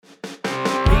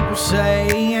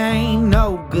say I ain't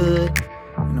no good,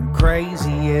 and I'm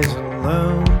crazy as a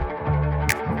loon.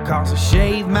 Cause I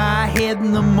shave my head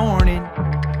in the morning,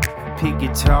 pick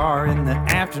guitar in the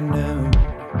afternoon.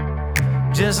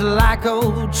 Just like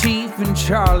old Chief and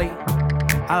Charlie,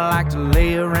 I like to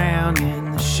lay around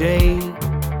in the shade.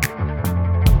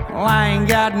 Well, I ain't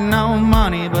got no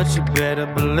money, but you better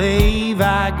believe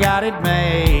I got it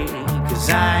made. Cause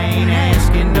I ain't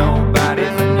asking nobody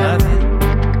for nothing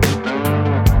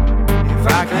if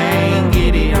I can't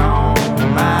get it on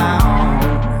my own.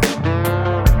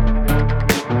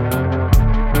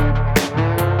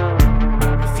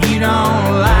 If you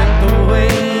don't like the way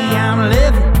I'm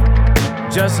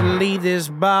living, just leave this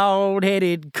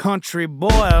bald-headed country boy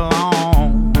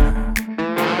alone.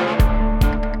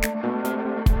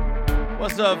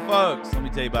 What's up, folks? Let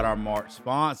me tell you about our March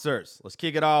sponsors. Let's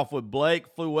kick it off with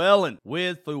Blake Fluellen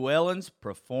with Fluellen's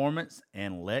Performance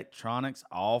and Electronics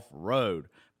Off-Road,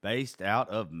 based out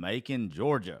of Macon,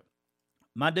 Georgia.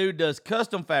 My dude does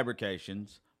custom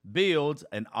fabrications, builds,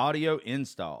 and audio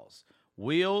installs,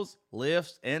 wheels,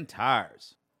 lifts, and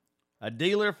tires. A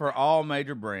dealer for all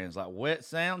major brands like Wet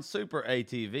Sound, Super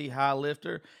ATV, High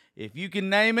Lifter. If you can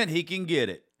name it, he can get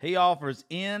it. He offers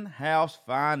in-house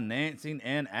financing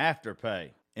and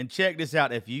afterpay. And check this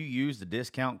out. If you use the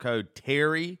discount code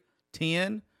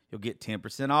TERRY10, you'll get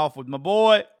 10% off with my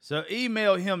boy. So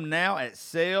email him now at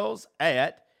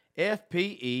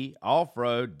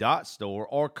sales@fpeoffroad.store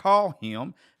or call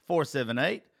him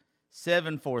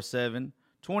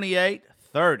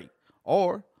 478-747-2830.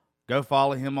 Or go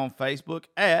follow him on Facebook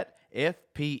at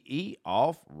FPE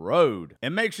Off-Road.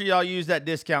 And make sure y'all use that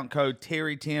discount code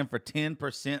TERRY10 for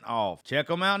 10% off. Check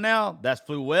them out now. That's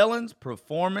Fluellen's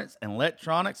Performance and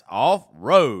Electronics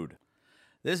Off-Road.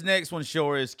 This next one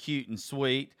sure is cute and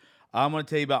sweet. I'm going to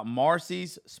tell you about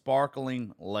Marcy's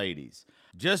Sparkling Ladies.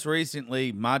 Just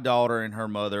recently, my daughter and her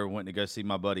mother went to go see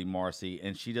my buddy Marcy,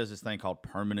 and she does this thing called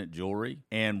permanent jewelry.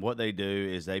 And what they do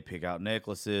is they pick out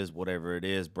necklaces, whatever it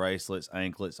is, bracelets,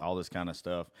 anklets, all this kind of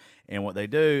stuff. And what they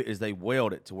do is they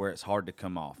weld it to where it's hard to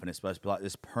come off. And it's supposed to be like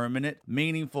this permanent,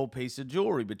 meaningful piece of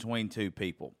jewelry between two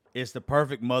people. It's the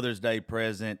perfect Mother's Day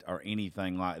present or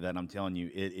anything like that. I'm telling you,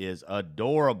 it is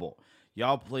adorable.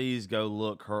 Y'all please go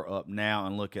look her up now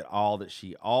and look at all that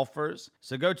she offers.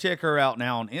 So go check her out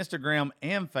now on Instagram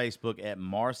and Facebook at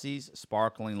Marcy's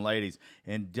Sparkling Ladies.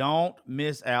 And don't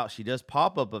miss out. She does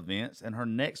pop-up events, and her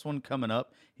next one coming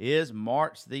up is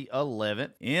March the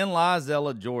 11th in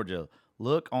Lizella, Georgia.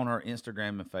 Look on her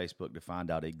Instagram and Facebook to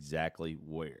find out exactly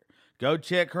where. Go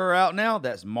check her out now.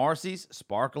 That's Marcy's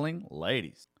Sparkling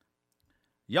Ladies.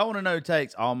 Y'all want to know who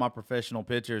takes all my professional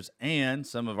pictures and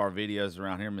some of our videos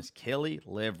around here? Miss Kelly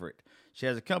Leverett. She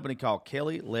has a company called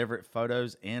Kelly Leverett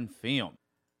Photos and Film.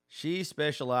 She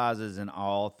specializes in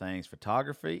all things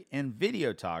photography and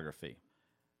videography.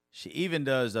 She even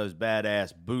does those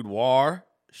badass boudoir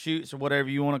shoots or whatever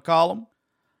you want to call them.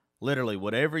 Literally,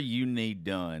 whatever you need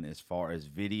done as far as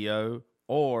video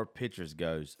or pictures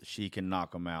goes, she can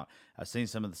knock them out. I've seen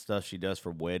some of the stuff she does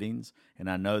for weddings, and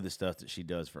I know the stuff that she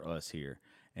does for us here.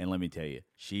 And let me tell you,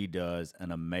 she does an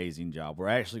amazing job. We're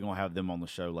actually going to have them on the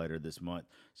show later this month,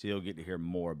 so you'll get to hear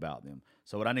more about them.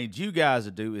 So what I need you guys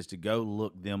to do is to go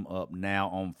look them up now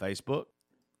on Facebook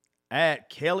at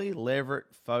Kelly Leverett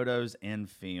Photos and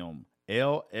Film,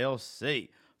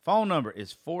 LLC. Phone number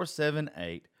is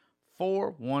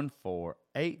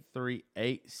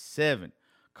 478-414-8387.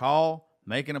 Call,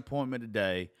 make an appointment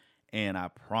today, and I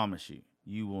promise you,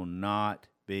 you will not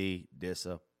be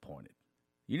disappointed.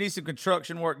 You need some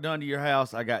construction work done to your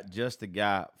house? I got just the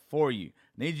guy for you.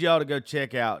 Need y'all to go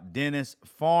check out Dennis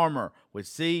Farmer with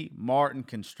C. Martin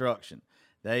Construction.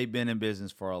 They've been in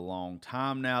business for a long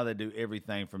time now. They do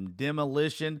everything from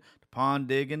demolition to pond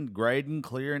digging, grading,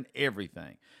 clearing,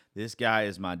 everything. This guy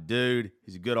is my dude.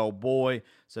 He's a good old boy.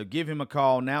 So give him a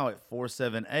call now at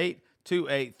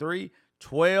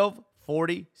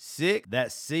 478-283-1246.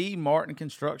 That's C. Martin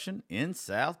Construction in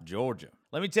South Georgia.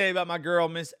 Let me tell you about my girl,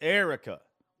 Miss Erica,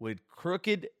 with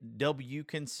Crooked W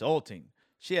Consulting.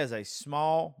 She has a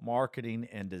small marketing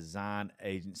and design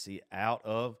agency out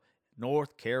of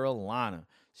North Carolina.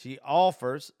 She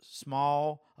offers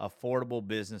small, affordable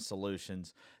business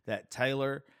solutions that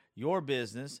tailor your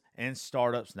business and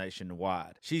startups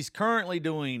nationwide. She's currently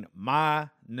doing my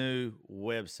new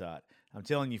website. I'm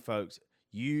telling you, folks,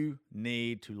 you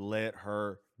need to let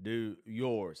her do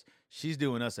yours. She's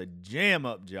doing us a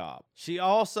jam-up job. She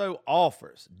also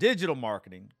offers digital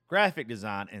marketing, graphic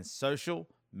design, and social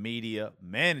Media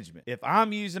Management. If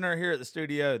I'm using her here at the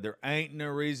studio, there ain't no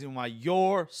reason why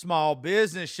your small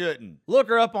business shouldn't. Look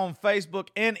her up on Facebook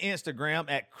and Instagram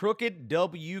at Crooked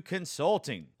W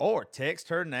Consulting, or text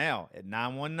her now at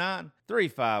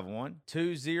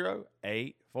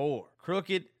 919-351-2084.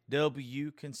 Crooked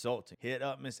W Consulting. Hit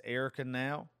up Miss Erica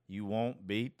now. You won't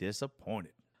be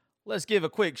disappointed. Let's give a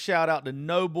quick shout out to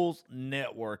Nobles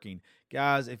Networking.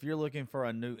 Guys, if you're looking for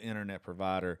a new internet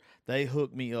provider, they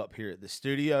hook me up here at the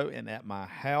studio and at my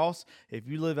house. If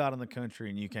you live out in the country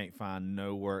and you can't find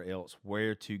nowhere else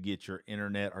where to get your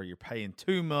internet, or you're paying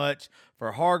too much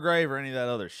for Hargrave or any of that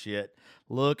other shit,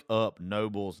 look up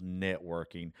Nobles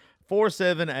Networking.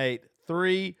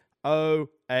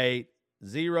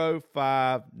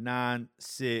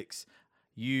 478-308-0596.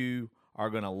 You are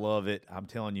going to love it. I'm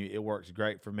telling you, it works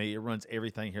great for me. It runs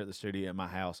everything here at the studio at my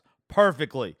house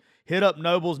perfectly. Hit up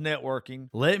Nobles Networking.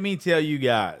 Let me tell you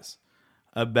guys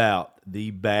about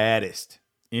the baddest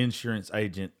insurance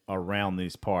agent around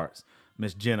these parts,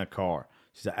 Miss Jenna Carr.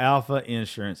 She's an Alpha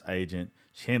insurance agent.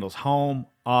 She handles home,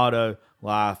 auto,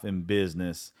 life, and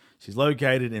business. She's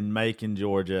located in Macon,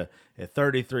 Georgia at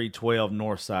 3312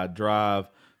 Northside Drive,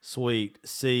 Suite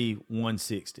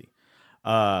C160.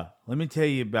 Let me tell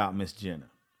you about Miss Jenna.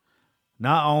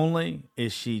 Not only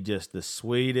is she just the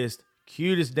sweetest,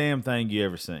 cutest damn thing you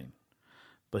ever seen,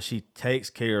 but she takes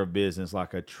care of business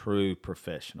like a true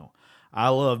professional. I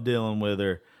love dealing with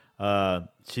her.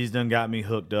 She's done got me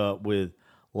hooked up with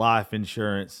life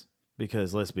insurance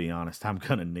because, let's be honest, I'm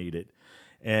going to need it.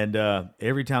 And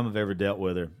every time I've ever dealt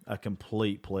with her, a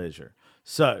complete pleasure.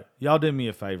 So, y'all do me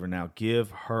a favor now. Give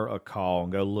her a call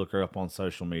and go look her up on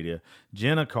social media.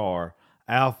 Jenna Carr,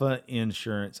 Alpha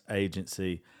Insurance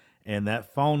Agency. And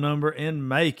that phone number in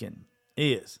Macon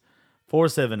is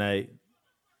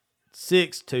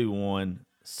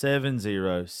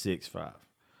 478-621-7065.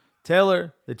 Tell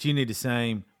her that you need the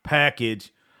same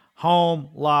package, home,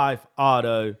 life,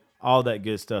 auto, all that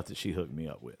good stuff that she hooked me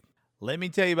up with. Let me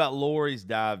tell you about Lori's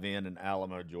Dive-In in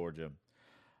Alamo, Georgia.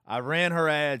 I ran her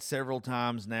ad several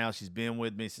times now. She's been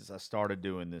with me since I started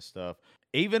doing this stuff.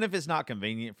 Even if it's not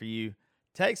convenient for you,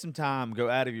 take some time, go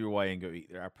out of your way, and go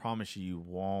eat there. I promise you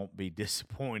won't be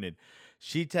disappointed.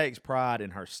 She takes pride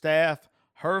in her staff,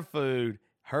 her food,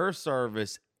 her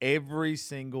service, every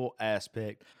single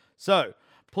aspect. So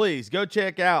please go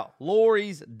check out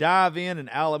Lori's Dive-In in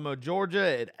Alamo,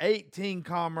 Georgia at 18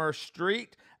 Commerce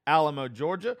Street, Alamo,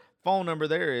 Georgia. Phone number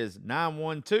there is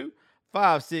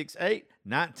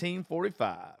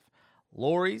 912-568-1945.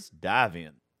 Lori's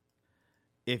Dive-In.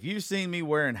 If you've seen me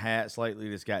wearing hats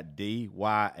lately that's got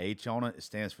DYH on it, it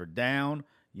stands for Down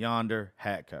Yonder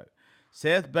Hat Co.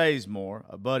 Seth Bazemore,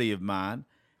 a buddy of mine,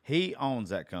 he owns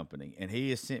that company, and he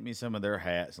has sent me some of their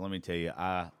hats. Let me tell you,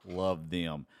 I love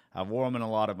them. I've worn them in a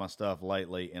lot of my stuff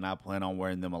lately, and I plan on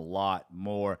wearing them a lot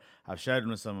more. I've showed them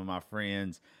to some of my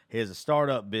friends. He has a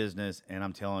startup business, and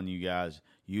I'm telling you guys,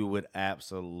 you would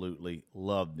absolutely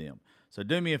love them. So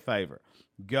do me a favor.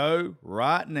 Go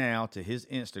right now to his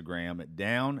Instagram at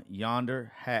Down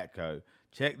Yonder Hat Co.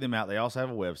 Check them out. They also have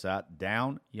a website,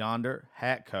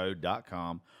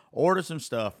 downyonderhatco.com. Order some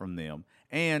stuff from them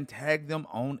and tag them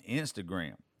on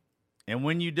Instagram. And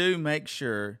when you do, make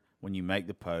sure when you make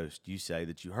the post, you say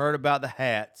that you heard about the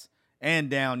hats and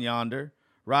Down Yonder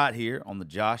right here on the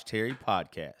Josh Terry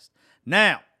Podcast.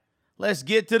 Now, let's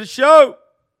get to the show.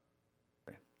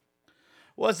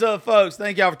 What's up, folks?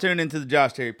 Thank y'all for tuning into the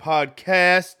Josh Terry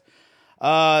Podcast.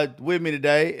 With me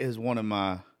today is one of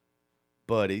my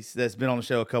buddies that's been on the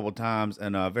show a couple times,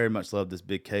 and I very much love this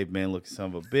big caveman looking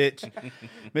son of a bitch,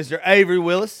 Mr. Avery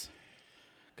Willis.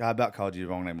 God, I about called you the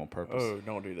wrong name on purpose. Oh,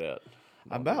 don't do that.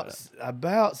 I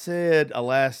about said a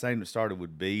last name that started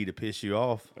with B to piss you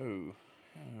off. Oh.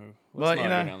 Let's not go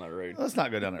down that road. Let's not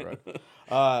go down that road.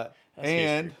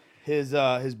 And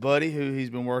history. his buddy who he's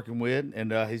been working with,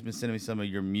 and he's been sending me some of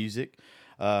your music,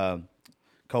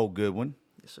 Cole Goodwin.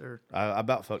 Yes, sir. I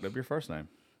about fucked up your first name.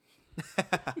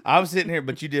 I was sitting here,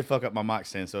 but you did fuck up my mic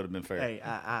stand, so it would have been fair. Hey,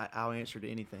 I'll answer to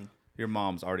anything. Your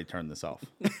mom's already turned this off.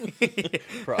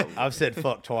 Probably. I've said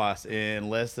fuck twice in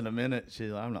less than a minute.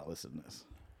 She's like, I'm not listening to this.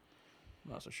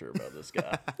 I'm not so sure about this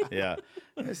guy. Yeah.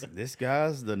 This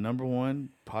guy's the #1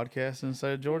 podcast in the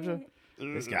state of Georgia.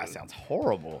 This guy sounds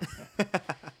horrible.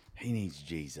 He needs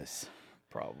Jesus.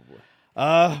 Probably.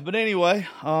 But anyway,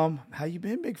 how you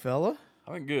been, big fella?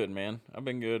 I've been good, man. I've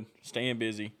been good. Staying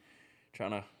busy.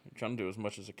 Trying to do as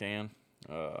much as I can.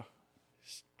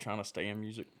 Trying to stay in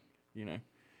music, you know.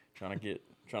 Trying to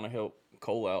help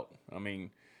Cole out. I mean,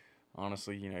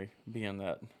 honestly, you know, being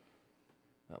that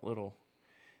little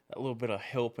bit of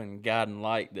help and guiding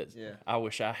light that I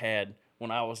wish I had when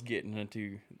I was getting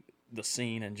into the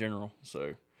scene in general.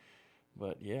 So,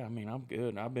 but yeah, I mean, I'm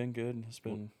good. I've been good. It's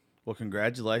been Well,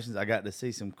 congratulations. I got to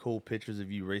see some cool pictures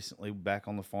of you recently back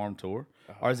on the farm tour.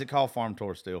 Or is it called Farm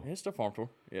Tour still? it's the farm tour.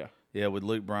 Yeah. Yeah, with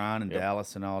Luke Bryan and Yep.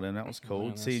 Dallas and all them. That was cool.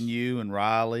 Man, Seeing that's- you and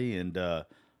Riley and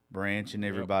Branch and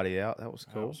everybody out. That was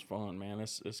That cool. was fun, man.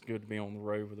 It's good to be on the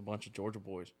road with a bunch of Georgia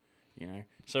boys, you know.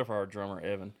 Except for our drummer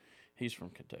Evan, he's from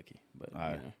Kentucky, but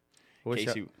Right. you know, Wish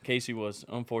Casey was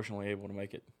unfortunately able to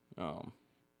make it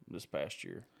this past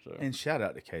year. So And shout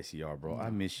out to KCR, bro.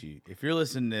 I miss you. If you're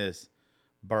listening to this,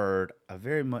 Bird, I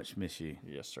very much miss you.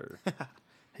 yes, sir.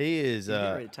 He is, He's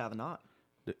getting ready to tie the knot.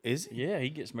 is he? Yeah,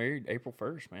 he gets married April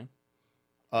 1st, man.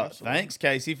 Thanks,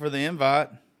 Casey, for the invite.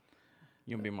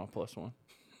 You gonna be my plus one?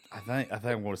 I think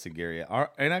I'm going to see Gary.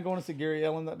 Ain't I going to see Gary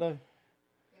Allen that day?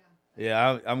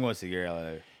 Yeah, I'm going to see Gary Allen.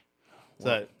 That day.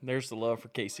 So There's the love for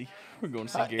Casey. We're going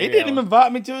to see Gary he didn't Allen. even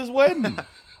invite me to his wedding.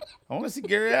 I want to see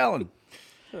Gary Allen.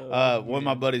 One of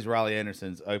my buddies, Riley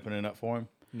Anderson's opening up for him.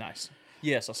 Nice.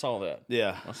 Yes, I saw that.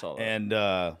 Yeah, I saw that. And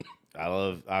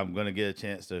I'm going to get a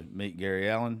chance to meet Gary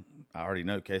Allen. I already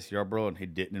know Casey Yarborough, and he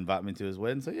didn't invite me to his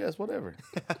wedding, so yes, whatever.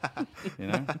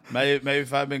 Maybe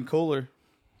if I'd been cooler,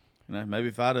 maybe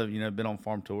if I'd have been on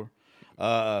farm tour,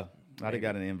 I'd have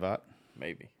got an invite.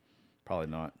 Maybe. Probably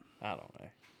not. I don't know.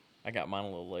 I got mine a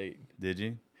little late. Did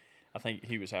you? I think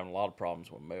he was having a lot of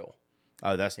problems with mail.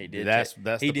 Oh, that's He did. that's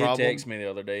he the did problem. text me the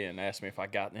other day and asked me if I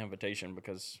got the invitation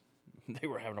because they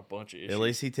were having a bunch of issues. At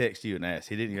least he texted you and asked.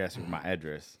 He didn't even ask me for my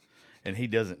address, and he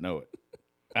doesn't know it.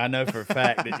 I know for a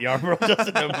fact that Yarborough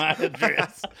doesn't know my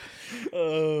address. He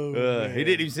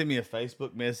didn't even send me a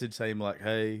Facebook message saying like,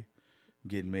 "Hey, I'm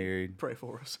getting married." Pray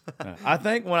for us. I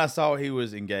think when I saw he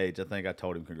was engaged, I think I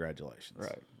told him congratulations.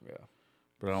 Right. Yeah.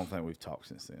 But I don't think we've talked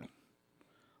since then.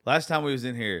 Last time he was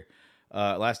in here,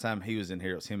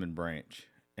 it was him and Branch,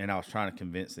 and I was trying to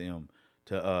convince them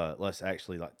to let's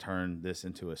actually like turn this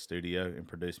into a studio and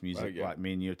produce music yeah. like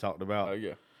me and you talked about. Oh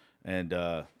yeah. And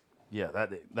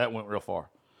that went real far.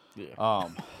 Yeah.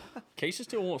 Casey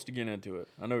still wants to get into it.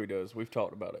 I know he does. We've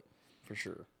talked about it for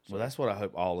sure. Well, that's what I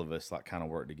hope all of us like kind of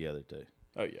work together to.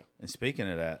 Oh yeah. And speaking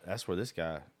of that, that's where this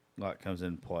guy like comes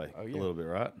into play a little bit,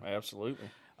 right? Absolutely.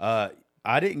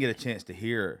 I didn't get a chance to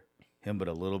hear him but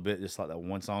a little bit, just like that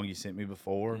one song you sent me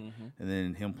before, and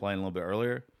then him playing a little bit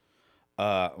earlier.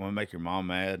 I'm gonna make your mom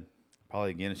mad,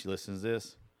 probably again if she listens to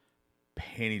this.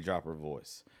 Penny dropper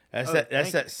voice. That's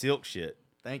that silk shit.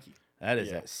 Thank you. That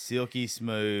is that silky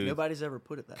smooth. Nobody's ever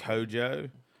put it that way. Kojo.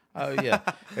 Oh yeah,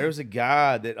 there was a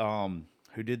guy that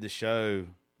who did the show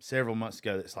several months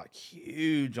ago that's like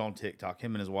huge on TikTok.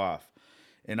 Him and his wife,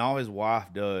 and all his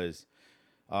wife does.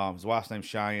 His wife's name's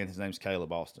Cheyenne. His name's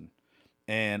Caleb Austin,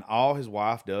 and all his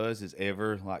wife does is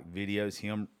ever like videos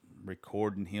him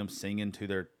recording him singing to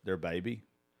their baby.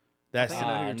 That's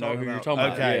I know who you're about. talking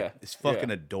about. okay. Yeah. It's fucking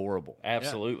Yeah. adorable.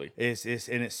 Absolutely.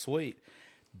 It's sweet.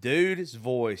 Dude's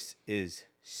voice is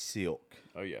silk.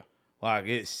 Oh yeah. Like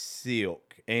it's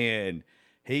silk. And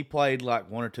he played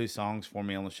like one or two songs for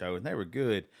me on the show and they were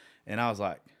good. And I was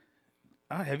like,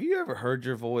 have you ever heard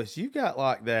your voice? You got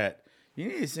like that. You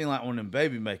need to sing like one of them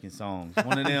baby making songs.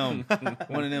 One of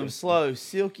them slow,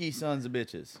 silky sons of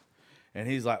bitches. And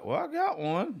he's like, well, I got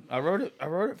one. I wrote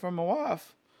it for my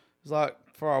wife. It's like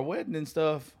for our wedding and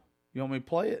stuff. You want me to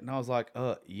play it? And I was like,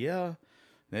 yeah.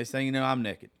 Next thing you know, I'm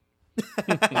naked.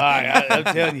 I'm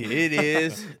telling you, it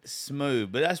is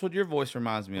smooth. But that's what your voice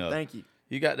reminds me of. Thank you.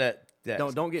 You got that.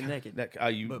 Don't get naked. But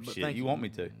thank you you. want me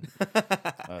to?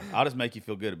 I'll just make you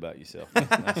feel good about yourself.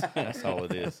 That's all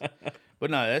it is. But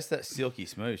no, that's that silky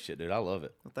smooth shit, dude. I love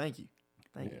it. Well, thank you.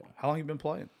 Thank you. How long you been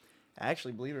playing?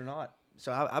 Actually, believe it or not,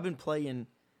 so I've been playing.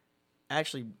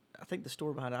 Actually, I think the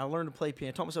story behind it. I learned to play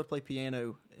piano. Taught myself to play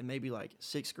piano in maybe like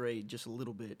 6th grade, just a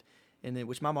little bit, and then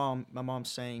which my mom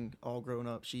sang all growing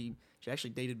up. She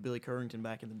actually dated Billy Currington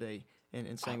back in the day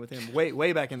and sang with him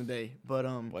way back in the day. But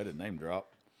Way to name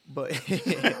drop. But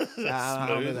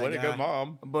Smooth. Way to go,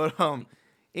 mom. But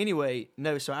anyway,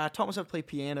 no. So I taught myself to play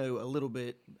piano a little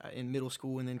bit in middle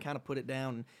school, and then kind of put it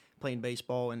down, playing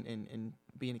baseball and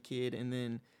being a kid, and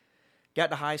then got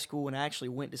to high school and actually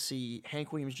went to see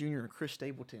Hank Williams Jr. and Chris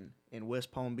Stapleton in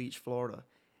West Palm Beach, Florida.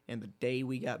 And the day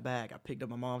we got back, I picked up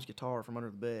my mom's guitar from under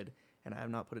the bed, and I have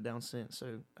not put it down since.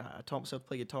 So I taught myself to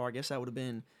play guitar. I guess that would have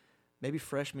been maybe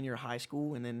freshman year of high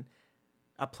school, and then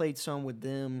I played some with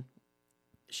them.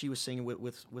 She was singing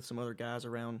with some other guys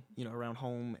around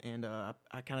home, and I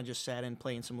kind of just sat in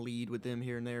playing some lead with them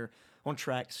here and there on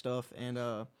track stuff, and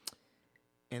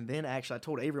then actually I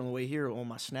told Avery on the way here on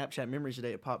my Snapchat memories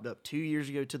today, it popped up 2 years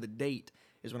ago to the date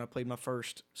is when I played my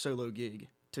first solo gig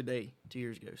today, 2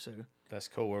 years ago. So That's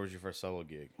cool. Where was your first solo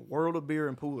gig? World of Beer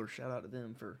and Pooler. Shout out to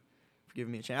them for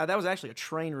giving me a chance. That was actually a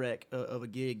train wreck of a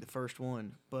gig, the first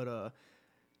one. But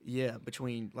yeah,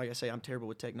 between, like I say, I'm terrible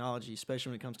with technology,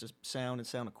 especially when it comes to sound and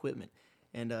sound equipment,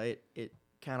 and it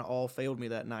kind of all failed me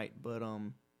that night. But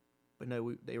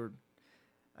no, they were,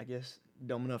 I guess,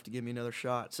 dumb enough to give me another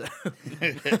shot. So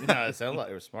No, it sounded like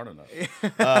they were smart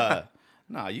enough.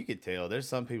 No, you could tell. There's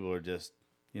some people who are just,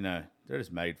 they're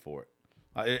just made for it.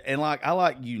 And I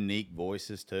like unique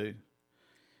voices too.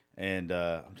 And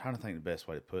I'm trying to think the best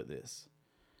way to put this.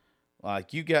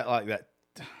 Like you got like that.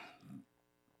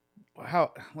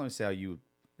 Let me see how you,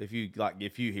 if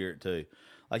you hear it too.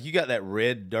 Like you got that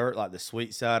red dirt, like the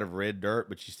sweet side of red dirt,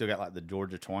 but you still got like the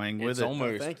Georgia twang with It's it.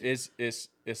 almost thank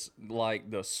it's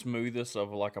like the smoothest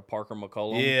of like a Parker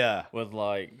McCollum. Yeah. With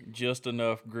like just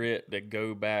enough grit to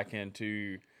go back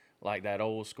into like that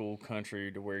old school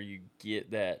country to where you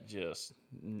get that just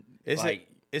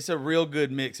It's a real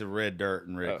good mix of red dirt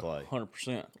and red clay.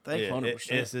 100%. Thank you.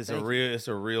 100%. It's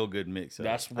a real good mix of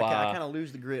That's it. why I kind of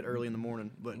lose the grit early in the morning,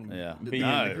 but Yeah.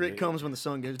 the grit comes when the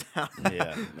sun goes down.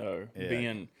 Yeah. No,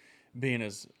 Yeah. being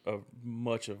as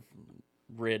much of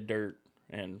red dirt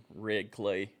and red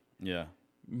clay Yeah.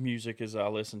 music as I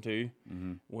listen to,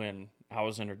 when I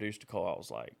was introduced to Cole, I was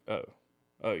like,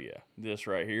 oh yeah, this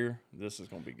right here, this is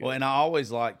gonna be good. Well, and I always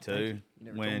like too You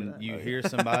never told me when that. you hear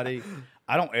somebody.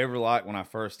 I don't ever like when I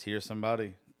first hear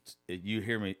somebody. You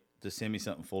hear me to send me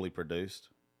something fully produced.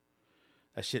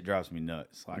 That shit drives me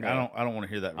nuts. Like Yeah. I don't want to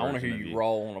hear that. I want to version hear of you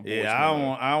raw on a voice Yeah,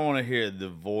 memo. I want to hear the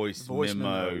voice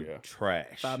memo yeah.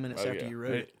 trash. 5 minutes Oh, after yeah. you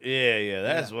wrote it. Yeah,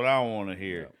 that's what I want to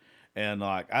hear. And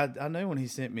like I knew when he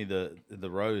sent me the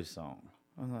Rose song.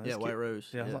 I was like, this Yeah, White kid- Rose.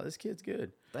 Yeah, I was Yeah. like, this kid's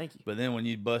good. Thank you. But then when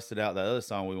you busted out that other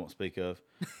song we won't speak of,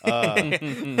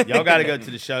 y'all got to go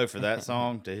to the show for that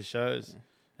song, to his shows,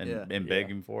 and, Yeah. and beg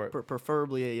him for it.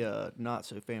 Preferably a not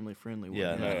so family friendly one.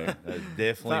 Yeah, no,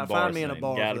 definitely Find bar me in a scene.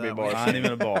 bar. Gotta for be that bar one. Find him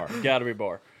in a bar. Gotta be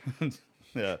bar.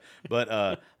 Yeah,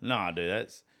 but nah, dude,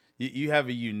 that's you have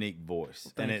a unique voice,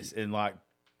 and Thank it's and like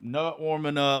not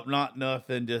warming up, not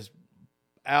nothing, just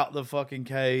out the fucking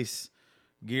case,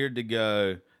 geared to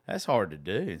go. That's hard to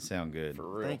do and sound good. For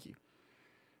real. Thank you.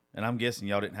 And I'm guessing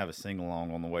y'all didn't have a sing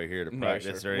along on the way here to No,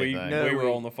 practice sir. or We, anything. No, we were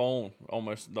we- on the phone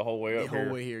almost the whole way up The whole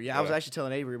here. way here. Yeah, I was actually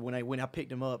telling Avery when I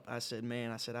picked him up, I said,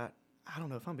 man, I don't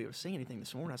know if I'm gonna be able to sing anything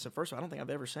this morning. I said, first of all, I don't think I've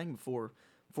ever sang before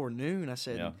noon. I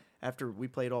said, Yeah. after we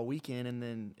played all weekend and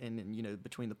then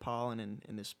between the pollen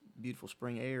and this beautiful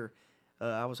spring air,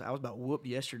 I was about whooped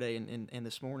yesterday and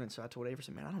this morning. So I told Avery, I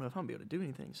said, man, I don't know if I'm gonna be able to do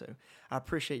anything. So I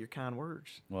appreciate your kind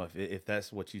words. Well, if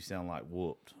that's what you sound like,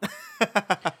 whooped.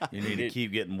 You need to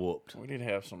keep getting whooped. We did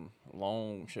have some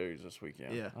long shows this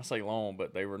weekend. Yeah. I say long,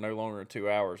 but they were no longer than 2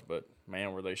 hours. But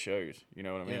man, were they shows? You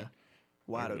know what I mean? Yeah.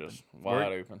 Wide They were open. just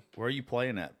wide open. Where are you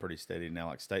playing at pretty steady now?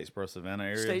 Like Statesboro, Savannah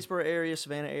area? Statesboro area,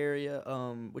 Savannah area,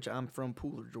 which I'm from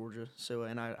Pooler, Georgia. So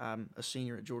and I'm a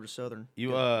senior at Georgia Southern. You,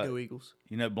 Go Eagles.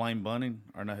 You know Blaine Bunning?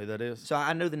 Or know who that is? So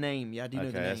I know the name. Yeah, I do know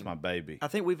Okay, the name. that's my baby. I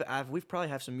think we've probably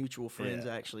have some mutual friends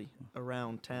Yeah. actually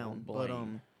around town.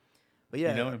 Blaine. But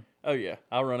yeah, You know him? Oh yeah,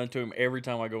 I run into him every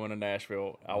time I go into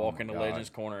Nashville. I walk my into God. Legends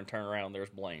Corner and turn around. There's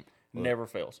Blaine. Never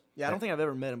fails. yeah. I don't think I've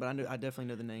ever met him, but I definitely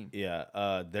know the name. Yeah,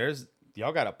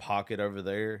 y'all got a pocket over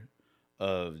there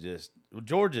of just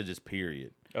Georgia, just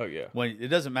period. Oh yeah. When it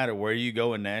doesn't matter where you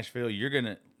go in Nashville,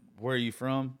 where are you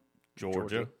from?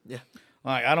 Georgia. Yeah,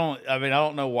 Like I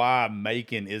don't know why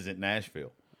Macon isn't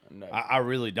Nashville. No. I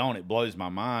really don't. It blows my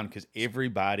mind because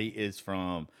everybody is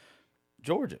from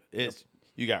Georgia. It's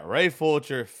you got Ray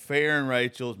Fulcher, Farron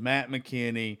Rachel's, Matt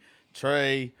McKinney,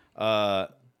 Trey,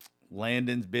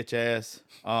 Landon's bitch ass.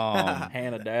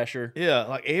 Hannah Dasher. Yeah,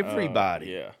 like everybody.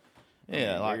 Yeah.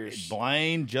 Yeah, mean, like there's-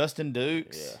 Blaine, Justin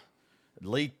Dukes. Yeah.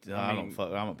 Lee. I'm mean-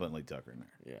 not putting Lee Tucker in there.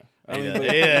 Yeah. He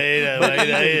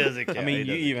doesn't count. I mean, He you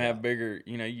doesn't even have count. bigger.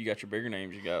 You got your bigger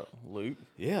names. You got Luke.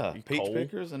 Yeah, Peach Cole,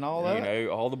 Pickers and all that.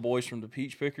 All the boys from the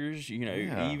Peach Pickers.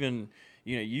 Yeah. Even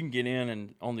you can get in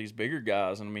and on these bigger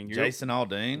guys. And I mean, you're Jason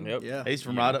Aldean. Yep. Yeah. He's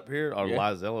from right up here, or Yeah.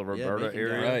 Lizella, Roberta Macon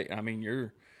area. guy. right. I mean,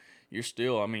 you're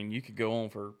still. I mean, you could go on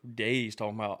for days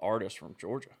talking about artists from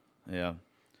Georgia. Yeah,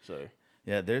 So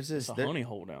yeah. There's this. it's a honey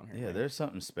hole down here. Yeah, man. there's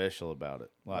something special about it.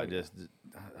 Like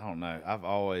I don't know.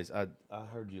 I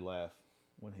heard you laugh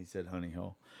when he said honey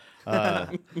hole.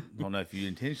 I don't know if you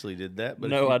intentionally did that, but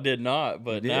No, I did not.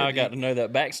 But You now did, I got to know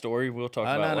that backstory. We'll talk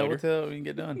about no, it we'll later. tell we can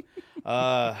get done.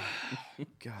 God,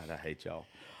 I hate y'all.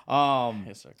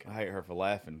 It's okay. I hate her for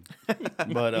laughing,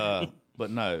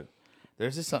 but no,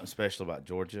 there's just something special about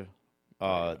Georgia.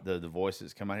 The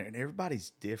voices come out here, and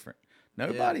everybody's different.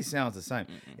 Nobody sounds the same.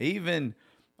 Even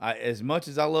as much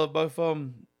as I love both of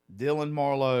them, Dylan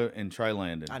Marlowe and Trey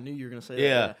Landon. I knew you were gonna say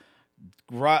Yeah, that.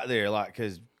 right there. Like,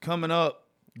 because coming up,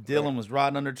 Dylan was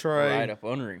right under Trey. Right up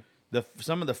under him.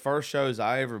 Some of the first shows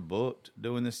I ever booked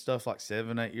doing this stuff like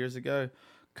 7-8 years ago,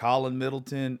 Colin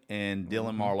Middleton and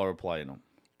Dylan Marlowe were playing them.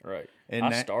 Right. And I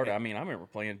that- remember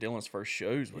playing Dylan's first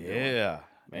shows with Dylan. Yeah,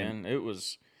 Man, it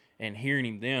was, and hearing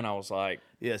him then, I was like,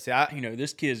 yeah. See,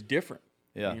 this kid's different.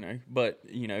 Yeah. But,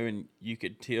 and you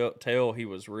could tell he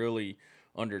was really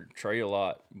under Trey a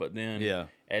lot. But then Yeah.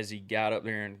 as he got up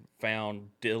there and found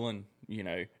Dylan,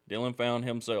 Dylan found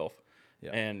himself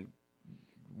Yeah. and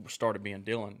started being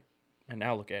Dylan. And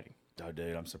now look at him. oh,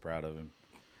 dude, I'm so proud of him.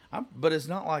 But it's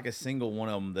not like a single one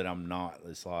of them that I'm not.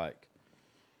 It's like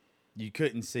you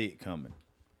couldn't see it coming.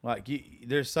 Like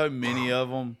there's so many of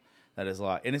them that is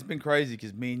like, and it's been crazy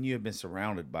because me and you have been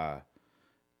surrounded by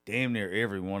damn near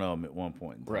every one of them at one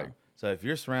point in time. Right. So if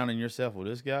you're surrounding yourself with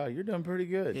this guy, you're doing pretty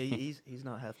good. Yeah, he's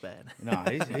not half bad. No,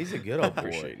 he's a good old boy.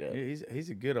 Appreciate that. He's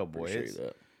a good old boy. Appreciate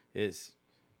that. It's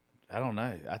I don't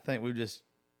know. I think we just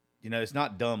it's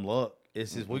not dumb luck.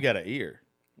 It's just we got an ear.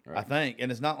 I Right. think,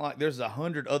 and it's not like there's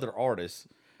 100 other artists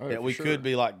Oh, that for we sure. could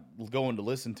be like going to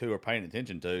listen to or paying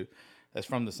attention to that's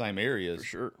from the same areas, For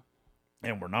sure.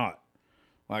 and we're not.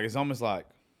 Like it's almost like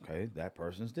okay, that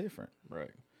person's different.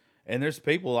 Right. And there's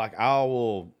people like I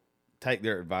will take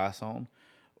their advice on.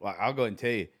 Like I'll go ahead and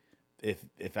tell you,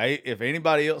 if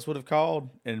anybody else would have called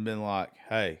and been like,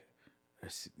 "Hey,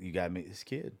 you got to meet this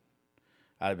kid,"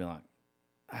 I'd have been like,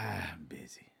 "I'm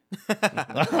busy,"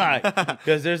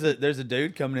 because there's a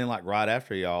dude coming in like right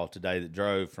after y'all today that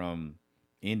drove from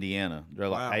Indiana. They're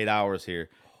like Wow. 8 hours here.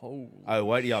 Oh,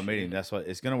 wait till y'all meet him. That's what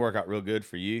it's gonna work out real good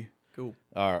for you. Cool.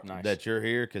 Nice. That you're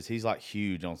here because he's like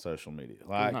huge on social media,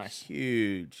 like nice.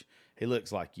 huge. He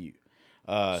looks like you.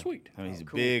 Sweet. I mean, he's a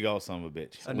cool. big old son of a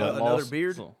bitch. Another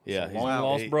beard. Yeah, He's a long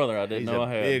lost brother. I didn't he's know a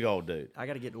I had. big old dude. I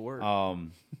got to get to work.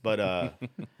 But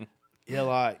yeah,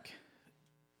 like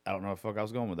I don't know if I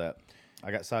was going with that.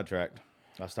 I got sidetracked.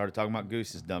 I started talking about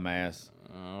Goose's dumb ass.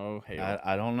 Oh, hell.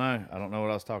 I don't know. I don't know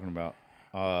what I was talking about.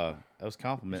 That was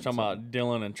complimenting. Talking about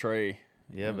Dylan and Trey.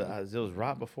 yeah, but it was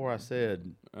right before I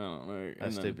said I don't know. that's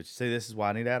And then- stupid. See, this is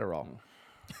why I need Adderall.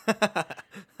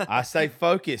 I stay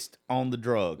focused on the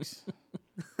drugs.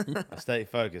 I stay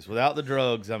focused. Without the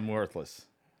drugs, I'm worthless.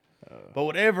 But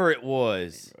whatever it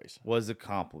was a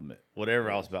compliment.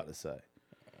 Whatever I was about to say.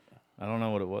 I don't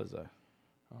know what it was, though.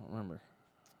 I don't remember.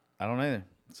 I don't either.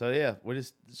 So, yeah, we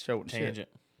just showing Tangent. shit.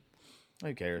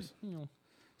 Who cares?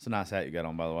 It's a nice hat you got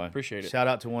on, by the way. Appreciate it. Shout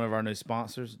out to one of our new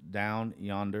sponsors, Down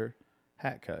Yonder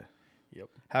Hat Co. Yep.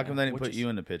 How come they didn't Which put is- you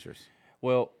in the pictures?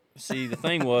 Well, see, the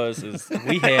thing was, is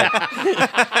we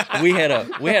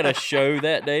had a show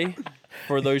that day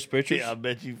for those pictures. Yeah, I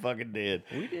bet you fucking did.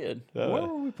 We did. What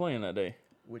were we playing that day?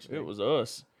 Which It was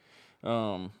us. I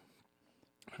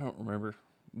don't remember.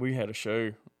 We had a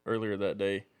show earlier that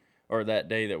day, or that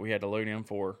day that we had to load in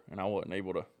for, and I wasn't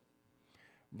able to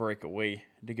break away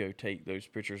to go take those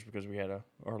pictures because we had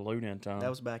our load in time. that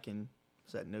was back in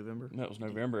November? That was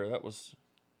November. That was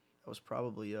That was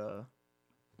probably on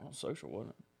social,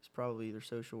 wasn't it? it's probably either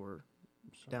social or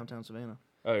downtown Savannah.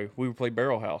 Oh, we played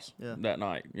Barrel House Yeah. that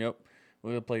night. Yep.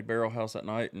 We played Barrel House that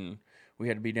night, and we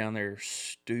had to be down there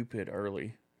stupid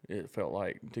early, it felt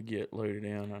like, to get loaded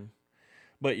in.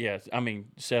 But, yeah, I mean,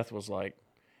 Seth was like,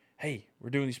 hey, we're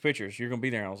doing these pictures. You're going to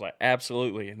be there. And I was like,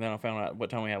 absolutely. And then I found out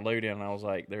what time we had load in, and I was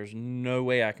like, there's no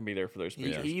way I can be there for those He,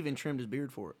 pictures. he even trimmed his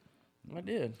beard for it. I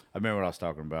did. I remember what I was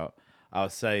talking about. I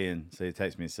was saying, see, it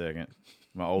takes me a second.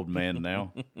 I'm an old man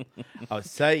now. I was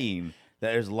saying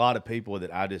that there's a lot of people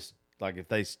that I just, like, if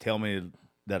they tell me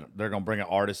that they're going to bring an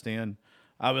artist in,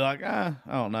 I'll be like, I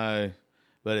don't know.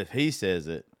 But if he says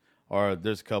it, or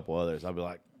there's a couple others, I'll be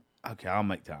like, okay, I'll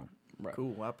make time. Right.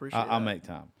 Cool. I appreciate I'll that. make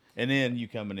time. And then you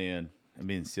coming in and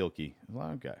being silky. I'm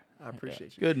like, okay, I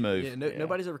appreciate you. good move. Yeah,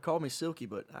 nobody's ever called me Silky,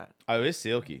 but Oh, it's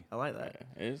silky. I like that.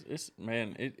 It's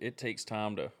man, it takes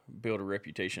time to build a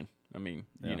reputation. I mean,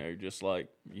 Yeah. you know, just like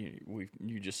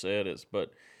you just said,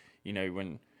 but you know,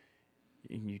 when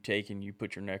you take and you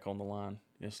put your neck on the line,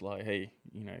 it's like, hey,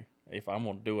 you know, if I'm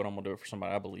gonna do it, I'm gonna do it for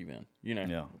somebody I believe in. You know,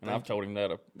 Yeah. and I've told him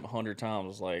that 100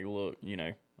 times. It's like, look, you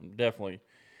know, I'm definitely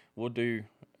we'll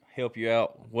help you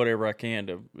out whatever I can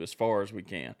to as far as we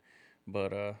can.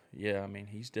 But yeah, I mean,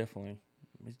 he's definitely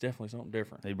something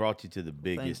different. He brought you to the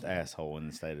biggest you. asshole in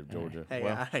the state of Georgia. Hey,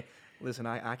 Well- listen,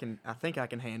 I think I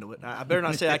can handle it. I better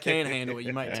not say I can handle it.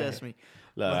 You might test me.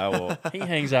 Look, I will. He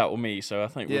hangs out with me, so I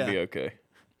think Yeah. we'll be okay.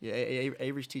 Yeah,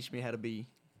 Avery's teaching me how to be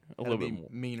A how little to bit be more.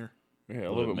 meaner. Yeah,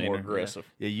 a little bit more meaner. aggressive.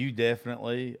 Yeah, you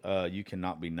definitely. You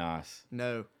cannot be nice.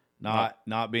 No,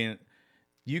 Not being.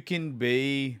 you can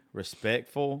be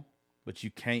respectful, but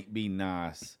you can't be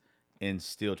nice and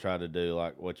still try to do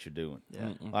like what you're doing.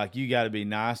 Yeah. Like you got to be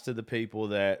nice to the people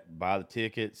that buy the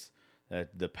tickets,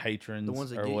 that the patrons The ones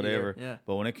that or get you whatever. there, yeah.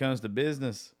 But when it comes to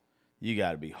business, you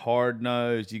got to be hard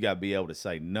nosed. You got to be able to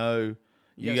say no.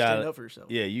 You gotta stand up for yourself.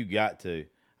 Yeah, you got to.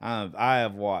 I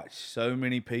have watched so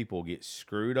many people get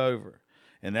screwed over,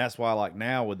 and that's why, like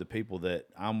now, with the people that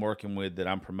I'm working with, that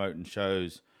I'm promoting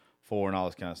shows for, and all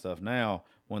this kind of stuff. Now,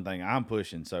 one thing I'm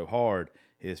pushing so hard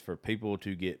is for people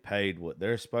to get paid what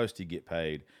they're supposed to get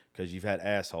paid, because you've had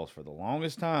assholes for the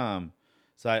longest time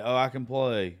say, "Oh, I can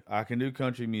play, I can do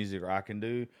country music, or I can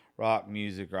do rock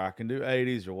music, or I can do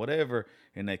 80s or whatever,"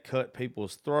 and they cut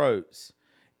people's throats,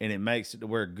 and it makes it to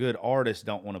where good artists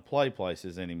don't want to play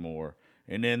places anymore.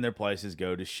 And then their places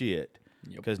go to shit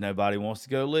because nobody wants to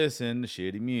go listen to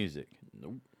shitty music.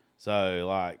 Nope. So,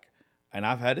 like, and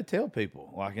I've had to tell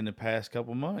people, like in the past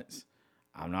couple months,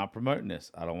 I'm not promoting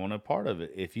this. I don't want a part of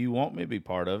it. If you want me to be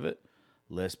part of it,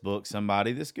 let's book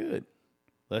somebody that's good.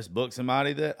 Let's book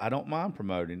somebody that I don't mind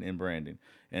promoting and branding.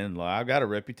 And like, I've got a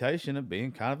reputation of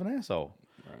being kind of an asshole.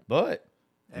 Right. But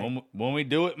when we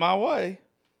do it my way,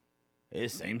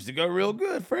 it seems to go real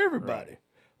good for everybody.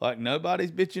 Like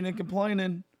nobody's bitching and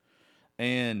complaining.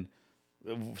 And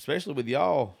especially with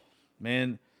y'all,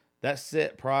 man, that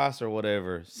set price or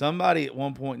whatever, somebody at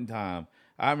one point in time,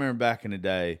 I remember back in the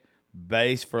day,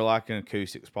 bass for like an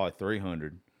acoustic was probably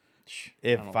 $300.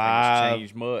 If I don't think five, it's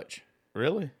changed much.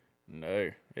 really?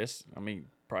 No, I mean,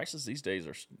 prices these days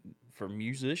are for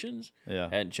musicians. Yeah.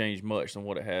 Hadn't changed much than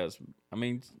what it has. I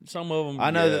mean, some of them.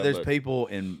 I know that there's but, people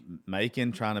in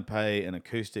Macon trying to pay an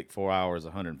acoustic 4 hours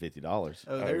 $150.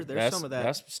 Oh, there's that's, some of that.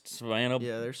 That's Savannah.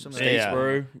 Yeah, there's some of that.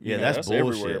 Statesboro. Yeah, you know, that's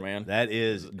bullshit, everywhere, man. That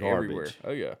is garbage. Everywhere.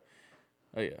 Oh yeah.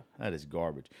 Oh yeah. That is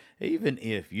garbage. Even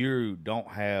if you don't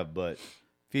have but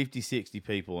 50, 60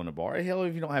 people in a bar, hell,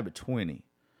 if you don't have but 20,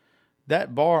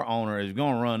 that bar owner is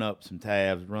going to run up some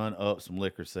tabs, run up some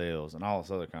liquor sales, and all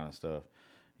this other kind of stuff.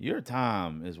 Your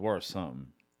time is worth something.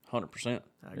 100%.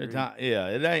 I Your agree. time, yeah,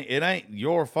 it ain't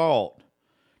your fault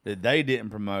that they didn't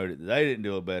promote it. That they didn't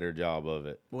do a better job of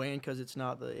it. Well, and because it's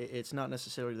not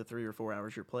necessarily the 3 or 4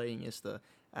 hours you're playing. It's the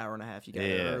hour and a half you got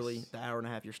Yes. there early, the hour and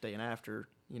a half you're staying after.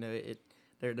 You know,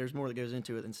 there's more that goes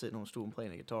into it than sitting on a stool and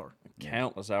playing a guitar.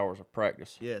 Countless hours of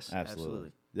practice. Yes,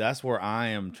 absolutely. That's where I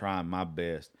am trying my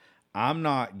best. I'm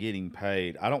not getting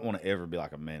paid. I don't want to ever be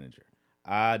like a manager.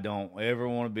 I don't ever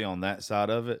want to be on that side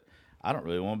of it. I don't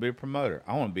really want to be a promoter.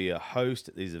 I want to be a host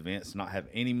at these events, not have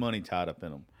any money tied up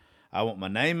in them. I want my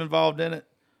name involved in it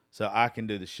so I can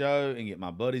do the show and get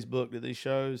my buddies booked at these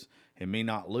shows and me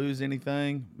not lose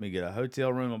anything, me get a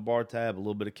hotel room, a bar tab, a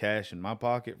little bit of cash in my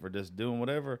pocket for just doing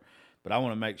whatever. But I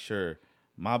want to make sure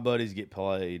my buddies get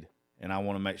played, and I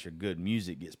want to make sure good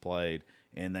music gets played,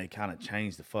 and they kind of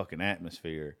change the fucking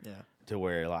atmosphere to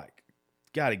where, like,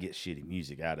 got to get shitty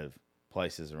music out of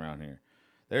places around here.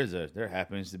 There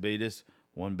happens to be this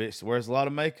one bitch that wears a lot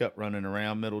of makeup running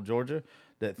around Middle Georgia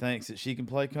that thinks that she can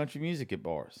play country music at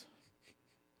bars,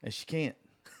 and she can't.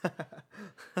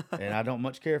 And I don't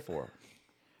much care for her.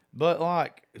 But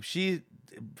like, she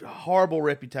horrible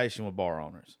reputation with bar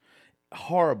owners,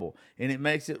 horrible, and it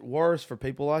makes it worse for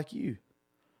people like you.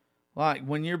 Like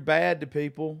when you're bad to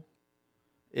people,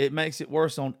 it makes it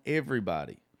worse on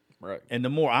everybody. Right. And the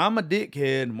more I'm a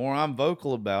dickhead, the more I'm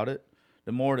vocal about it,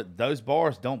 the more that those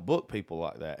bars don't book people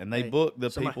like that. And they book the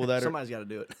people that are... Somebody's got to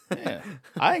do it. Yeah.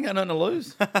 I ain't got nothing to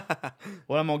lose.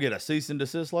 What, I'm going to get a cease and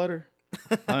desist letter?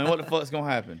 I mean, what the fuck's going to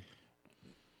happen?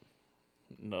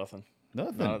 Nothing.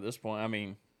 Nothing. Not at this point. I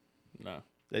mean, no.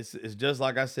 It's just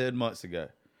like I said months ago.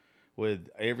 With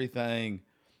everything,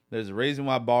 there's a reason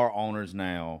why bar owners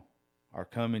now are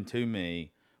coming to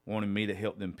me, wanting me to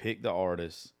help them pick the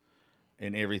artists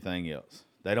and everything else.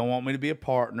 They don't want me to be a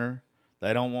partner.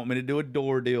 They don't want me to do a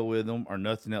door deal with them or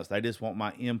nothing else. They just want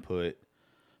my input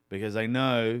because they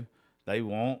know they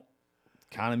want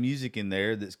kind of music in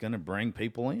there that's going to bring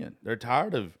people in. They're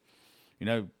tired of,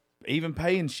 even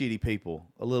paying shitty people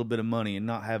a little bit of money and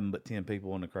not having but 10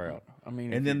 people in the crowd. I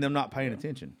mean, And then them not paying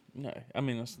attention. No. I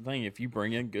mean, that's the thing. If you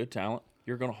bring in good talent,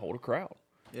 you're going to hold a crowd.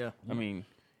 Yeah. I mean,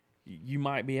 you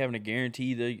might be having to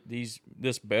guarantee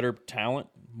this better talent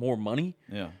more money,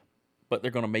 Yeah. but they're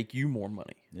going to make you more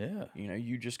money. Yeah.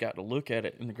 You just got to look at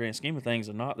it in the grand scheme of things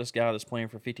and not this guy that's playing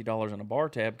for $50 on a bar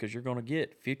tab, because you're going to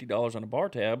get $50 on a bar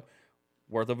tab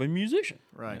worth of a musician.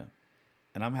 Right. Yeah.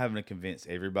 And I'm having to convince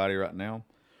everybody right now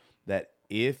that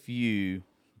if you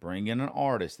bring in an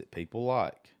artist that people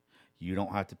like, you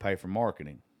don't have to pay for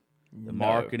marketing. The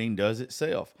marketing does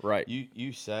itself. Right.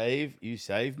 You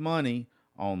save money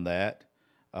on that,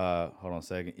 Hold on a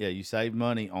second. Yeah, you save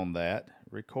money on that.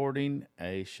 Recording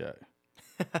a show.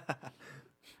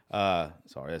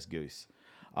 Sorry, that's Goose.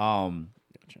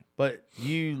 But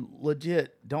you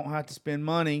legit don't have to spend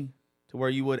money to where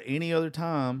you would any other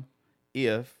time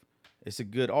if it's a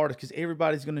good artist, because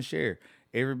everybody's going to share.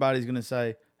 Everybody's going to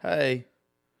say, hey,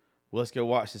 let's go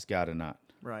watch this guy tonight.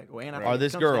 Right. Well, and I Or think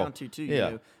this it comes girl. down to, too, Yeah.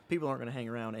 you know, people aren't going to hang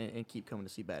around and keep coming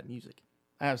to see bad music.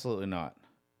 Absolutely not.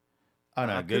 Oh,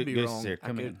 no, I could be Goose wrong. is here.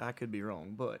 Come in. I could be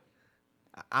wrong, but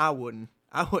I wouldn't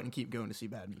keep going to see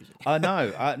bad music. I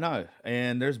know.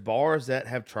 And there's bars that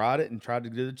have tried it and tried to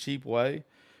do the cheap way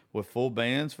with full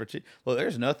bands for cheap. Look,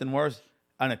 there's nothing worse.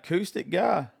 An acoustic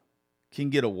guy can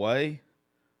get away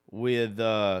with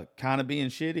kind of being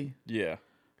shitty. Yeah.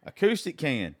 Acoustic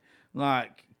can.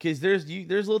 Like, because there's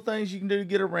little things you can do to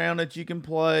get around it. You can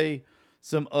play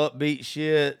some upbeat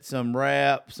shit, some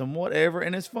rap, some whatever,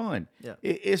 and it's fun. Yeah.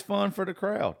 It's fun for the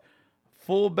crowd.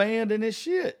 Full band and it's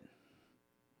shit.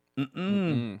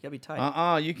 Gotta be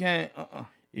tight. You can't.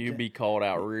 You'd be called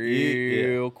out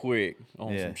real quick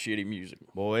on Yeah. some shitty music.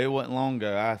 Boy, it wasn't long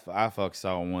ago. I fuck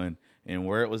saw one, and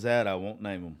where it was at, I won't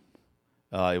name them.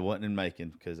 It wasn't in Macon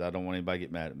because I don't want anybody to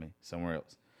get mad at me. Somewhere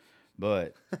else.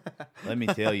 But let me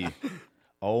tell you,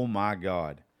 oh my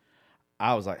God,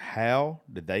 I was like, how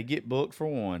did they get booked for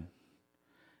one,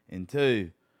 and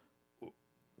two,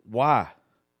 why?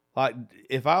 Like,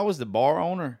 if I was the bar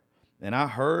owner and I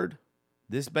heard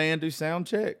this band do sound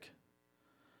check,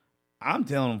 I'm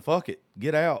telling them, fuck it,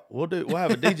 get out. We'll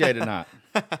have a DJ tonight.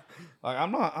 Like,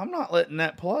 I'm not letting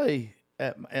that play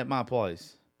at my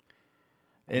place,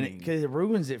 and because it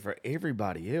ruins it for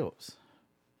everybody else.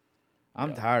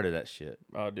 I'm tired of that shit.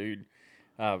 Oh, dude,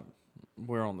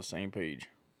 we're on the same page.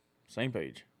 Same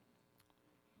page.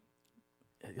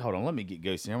 Hold on, let me get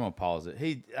Goose here. I'm gonna pause it.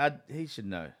 He should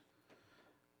know.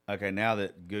 Okay, now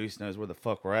that Goose knows where the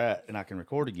fuck we're at, and I can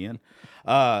record again.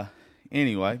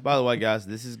 Anyway, by the way, guys,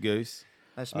 this is Goose.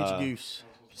 Nice to meet you, Goose.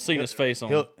 Seen his face on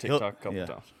he'll- TikTok a couple yeah.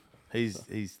 times.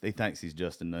 He thinks he's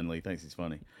Justin Nunley. He thinks he's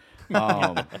funny.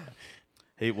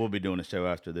 We'll be doing a show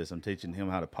after this. I'm teaching him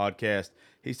how to podcast.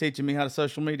 He's teaching me how to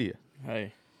social media.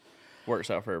 Hey, works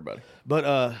out for everybody.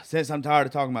 But since I'm tired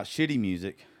of talking about shitty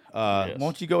music, why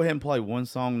don't you go ahead and play one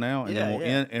song now, and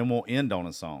then we'll end on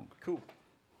a song. Cool.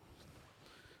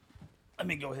 Let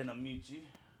me go ahead and unmute you.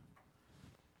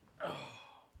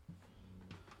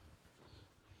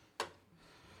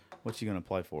 What you gonna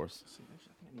play for us? See, I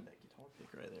think I need that guitar pick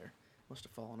right there. Must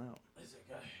have fallen out. Is it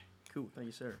okay? Cool. Thank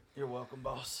you, sir. You're welcome,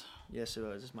 boss. Yeah,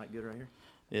 so is this mic good right here?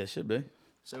 Yeah, it should be.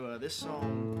 So this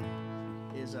song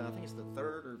is I think it's the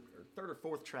third or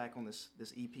fourth track on this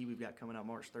EP we've got coming out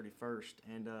March 31st,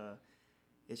 and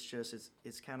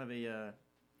it's kind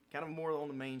of more on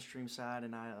the mainstream side,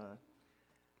 and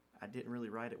I didn't really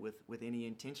write it with any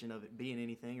intention of it being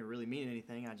anything or really meaning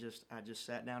anything. I just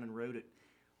sat down and wrote it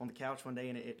on the couch one day,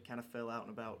 and it kind of fell out in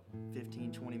about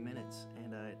 15-20 minutes,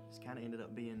 and it's kind of ended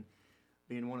up being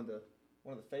one of the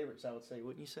favorites, I would say,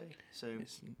 wouldn't you say? So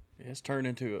It's turned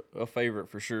into a favorite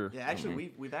for sure. yeah, actually,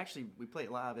 we play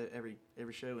it live at every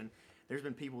show, and there's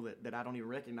been people that I don't even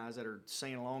recognize that are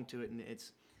singing along to it, and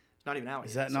it's not even out yet.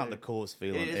 Is that not so the coolest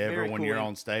feeling it is ever very when cool, you're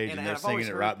on stage and they're I've always singing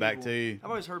it heard right back people- to you? I've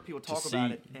always heard people talk see-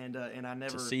 about it, and I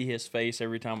never. To see his face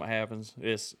every time it happens,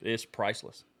 it's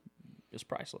priceless. It's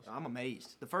priceless. I'm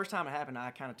amazed. The first time it happened,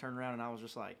 I kind of turned around and I was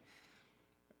just like,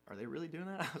 "Are they really doing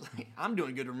that?" I was like, "I'm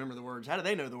doing good to remember the words. How do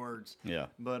they know the words?" Yeah.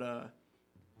 But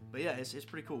yeah, it's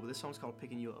pretty cool. But this song's called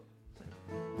 "Picking You Up."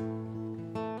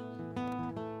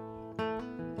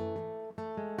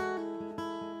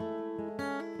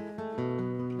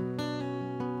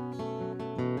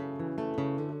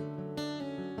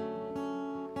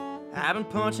 I've been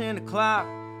punching the clock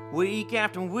week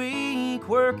after week,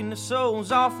 working the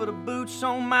soles off of the boots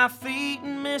on my feet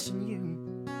and missing you.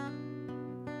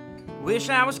 Wish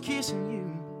I was kissing you.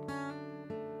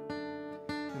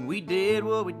 And we did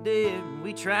what we did, and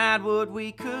we tried what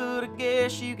we could. I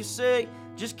guess you could say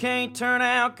just can't turn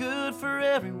out good for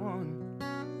everyone.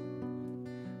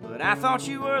 But I thought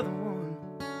you were the one.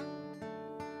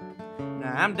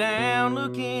 Now I'm down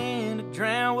looking to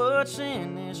drown what's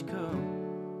in this cup.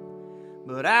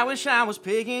 But I wish I was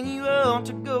picking you up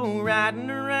to go riding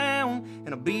around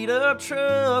in a beat-up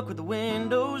truck with the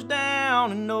windows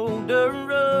down, an old dirt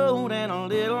road and a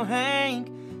little Hank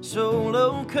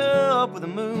solo cup with a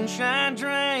moonshine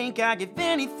drink. I'd give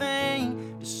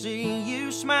anything to see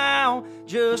you smile.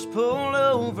 Just pull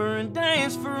over and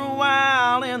dance for a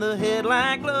while in the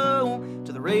headlight glow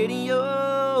to the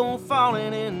radio,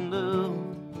 falling in love.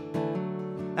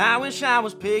 I wish I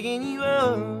was picking you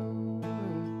up.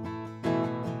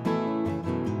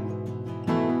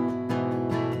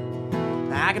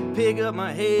 I could pick up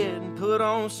my head and put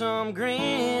on some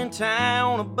grin, tie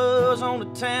on a buzz on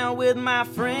the town with my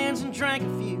friends and drink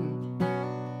a few.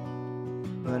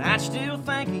 But I'd still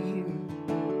think of you,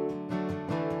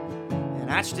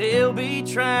 and I'd still be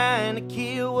trying to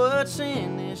kill what's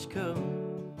in this cup.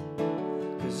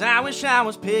 'Cause I wish I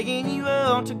was picking you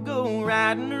up to go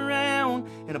riding around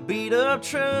in a beat-up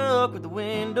truck with the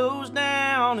windows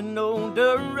down, an old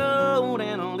dirt road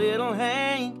and a little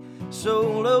Hank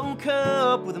solo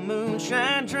cup with a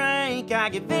moonshine drink.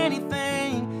 I'd give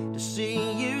anything to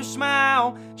see you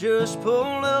smile. Just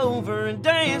pull over and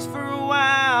dance for a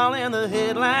while in the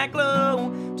headlight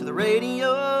glow to the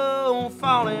radio,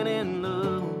 falling in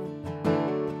love.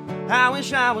 I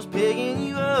wish I was picking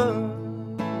you up.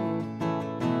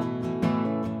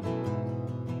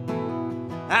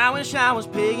 I wish I was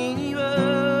picking you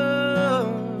up.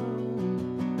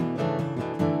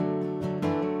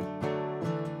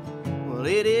 Well,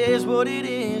 it is what it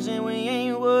is, and we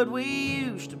ain't what we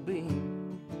used to be.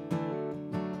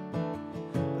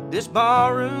 But this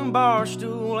barroom bar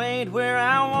stool ain't where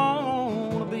I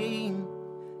wanna be.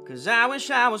 'Cause I wish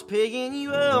I was picking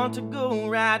you up to go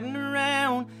riding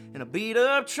around in a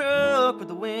beat-up truck with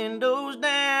the windows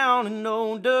down, an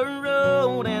old dirt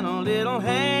road and a little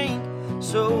Hank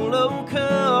solo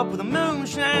cup with a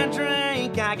moonshine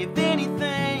drink. I'd give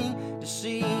anything to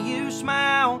see you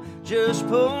smile. Just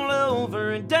pull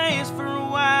over and dance for a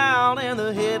while in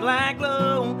the headlight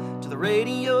glow to the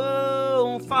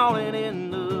radio, falling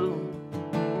in love.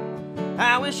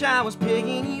 I wish I was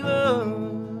picking you up.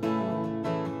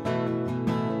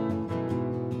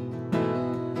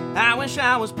 I wish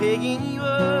I was picking you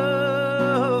up.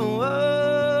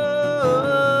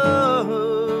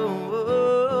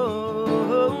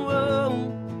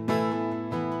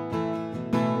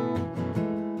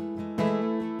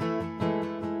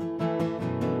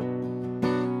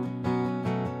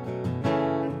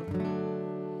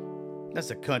 That's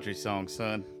a country song,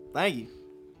 son. Thank you.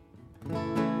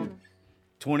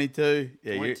 22?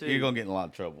 Yeah, 22. You're going to get in a lot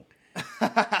of trouble.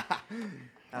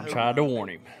 I tried to warn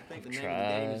him. I think the name of the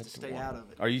game is to stay out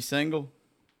of it. Are you single?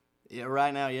 Yeah,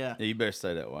 right now, yeah. Yeah, you better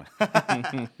stay that way.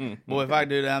 Boy, if I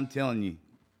do that, I'm telling you,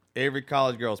 every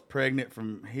college girl's pregnant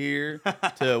from here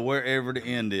to wherever the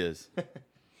end is.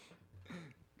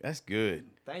 That's good.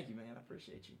 Thank you, man. I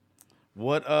appreciate you.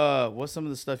 What's some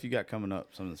of the stuff you got coming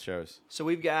up, some of the shows? So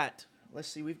we've got,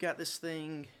 we've got this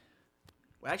thing.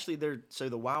 Well, actually,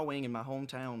 the Wild Wing in my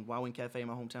hometown, Wild Wing Cafe in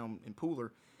my hometown in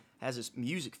Pooler, has this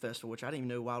music festival, which I didn't even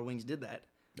know Wild Wings did that.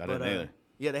 I didn't either.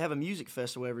 Yeah, they have a music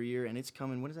festival every year, and it's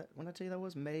coming. When is that? When did I tell you that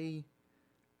was? May.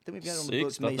 I think we've got it on the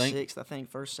books 6th, I May think. 6th, I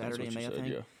think. First Saturday in what May, you I said,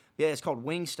 think. yeah. Yeah, it's called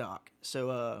Wingstock.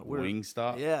 So we're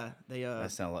Wingstop? Yeah, they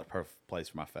That sounds like a perfect place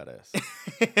for my fat ass.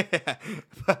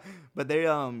 but they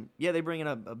they bring in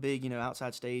a big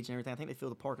outside stage and everything. I think they fill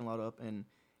the parking lot up and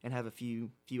have a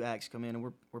few acts come in,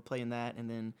 and we're playing that, and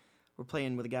then we're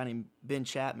playing with a guy named Ben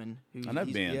Chapman. I know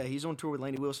Ben. Yeah, he's on tour with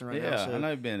Lainey Wilson right now. Yeah, So I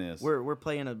know Ben is. we're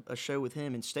playing a show with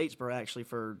him in Statesboro actually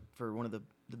for one of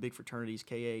the big fraternities,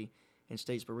 KA in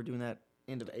Statesboro. We're doing that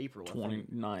end of April.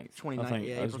 29th. 29th, I think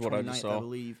yeah, that's April what I 29th, just I saw.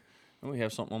 believe. And we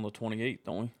have something on the 28th,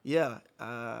 don't we? Yeah,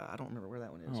 I don't remember where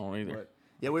that one is. I don't either. But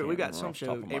yeah, we Can't got remember some off the show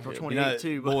top of my April head. 28th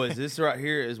too. But boys, this right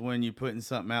here is when you're putting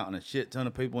something out and a shit ton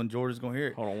of people in Georgia's going to hear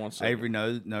it. Hold on one second. Avery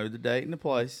know the date and the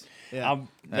place. yeah.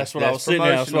 That's what I was sitting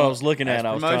there. That's what I was looking at.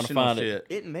 I was trying to find it.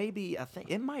 It may be. I think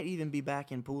it might even be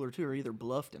back in Pooler too, or either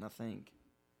Bluffton. I think.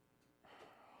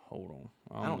 Hold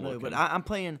on. I don't know, but I'm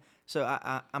playing. So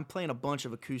I'm playing a bunch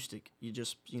of acoustic. You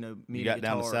just me You and got a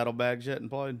down the guitar. saddlebags yet and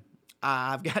played?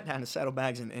 I've got down to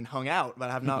Saddlebags and hung out,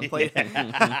 but I have not played.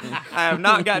 I have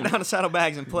not got down to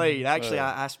Saddlebags and played. Actually,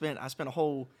 I spent a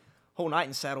whole night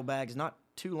in Saddlebags not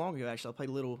too long ago. Actually, I played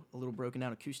a little broken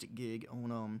down acoustic gig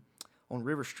on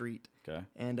River Street. Okay.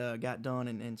 And got done,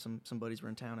 and some buddies were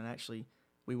in town, and actually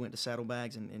we went to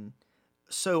Saddlebags and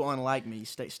so unlike me,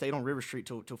 stayed on River Street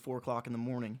till 4:00 in the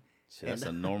morning. See, that's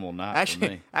a normal night for Actually,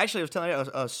 me. I was telling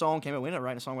you a song came out. We ended up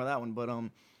writing a song about that one, but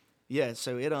yeah.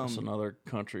 So it It's another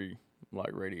country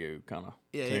like radio kind of.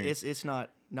 yeah, it's not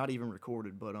even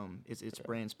recorded, but it's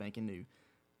brand spanking new.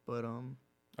 But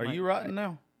Are you writing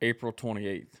now? April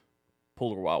 28th,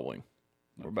 Pooler Wild Wing.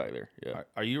 We're back there. Yeah.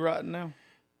 Are you writing now?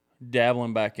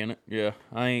 Dabbling back in it. Yeah.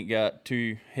 I ain't got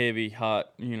too heavy,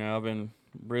 hot. I've been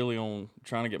really on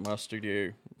trying to get my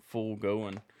studio full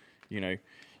going,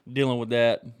 dealing with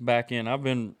that back in. I've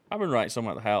been writing some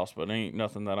at the house, but it ain't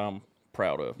nothing that I'm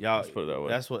proud of. Y'all, Let's put it that way.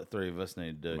 that's what three of us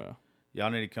need to do. Yeah. Y'all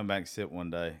need to come back and sit one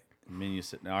day. Me and you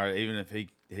sit down, or even if he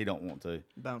don't want to.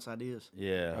 bounce ideas.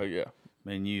 Yeah. Oh yeah.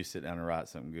 Man, you sit down and write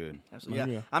something good. Absolutely. Oh,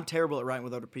 Yeah. yeah. I'm terrible at writing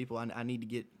with other people. I need to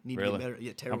get Really? better.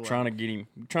 Yeah, terrible. I'm trying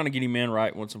to get him in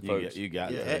right with some folks. You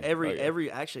got Yeah, to.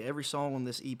 every song on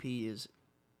this EP is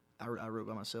I wrote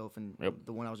by myself, and Yep.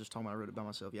 the one I was just talking about, I wrote it by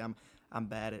myself. Yeah, I'm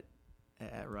bad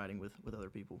at writing with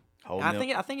other people. Holding And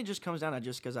them- I think it just comes down to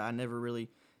just because I never really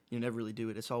do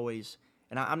it. It's always,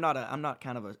 and I'm not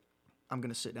kind of a I'm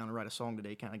gonna sit down and write a song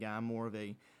today kind of guy. I'm more of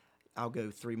a I'll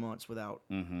go 3 months without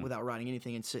writing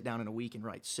anything and sit down in a week and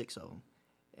write 6 of them,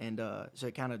 and so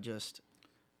it kind of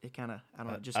I don't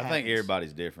know. It just I think happens.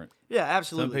 everybody's different. Yeah,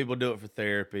 absolutely. Some people do it for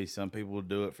therapy. Some people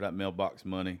do it for that mailbox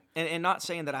money. And not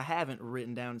saying that I haven't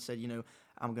written down and said,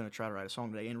 I'm going to try to write a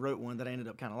song today, and wrote one that I ended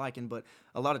up kind of liking. But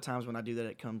a lot of times when I do that,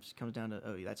 it comes down to,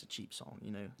 that's a cheap song,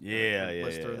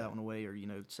 Let's throw that one away, or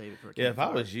save it for a Yeah, if I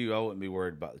campfire. was you, I wouldn't be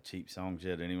worried about the cheap songs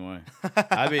yet anyway.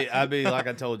 I'd be like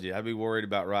I told you, I'd be worried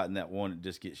about writing that one that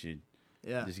just gets you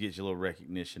Yeah. a little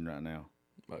recognition right now.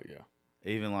 Oh yeah.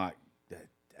 Even like that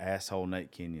asshole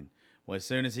Nate Kenyon. Well, as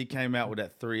soon as he came out with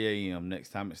that 3 a.m., next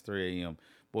time it's 3 a.m.,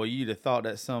 boy, you'd have thought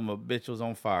that son of a bitch was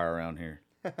on fire around here.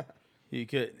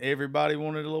 Everybody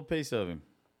wanted a little piece of him.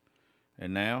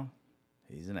 And now,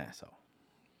 he's an asshole.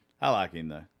 I like him,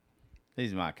 though.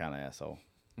 He's my kind of asshole.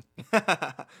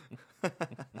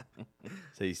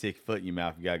 So you stick your foot in your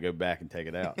mouth, you got to go back and take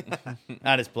it out.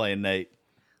 I just playing Nate.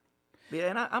 Yeah,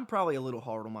 and I'm probably a little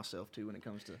hard on myself, too, when it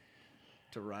comes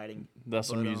to writing. That's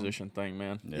a But, musician thing,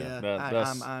 man. Yeah,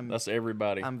 That's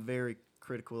everybody. I'm very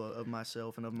critical of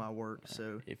myself and of my work,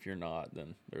 so, If you're not,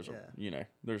 then there's Yeah.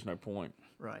 there's no point.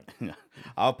 right.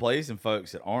 I'll play some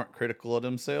folks that aren't critical of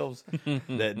themselves,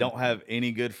 that don't have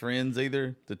any good friends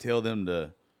either, to tell them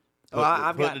to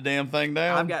put the damn thing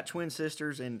down. I've got twin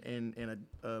sisters and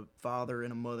a father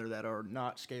and a mother that are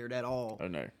not scared at all. Oh,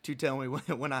 no. To tell me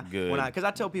when I Good. because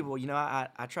I tell people,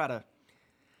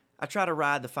 I try to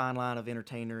ride the fine line of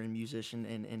entertainer and musician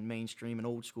and mainstream and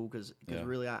old school because Yeah.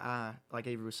 really I like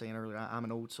Avery was saying earlier, I'm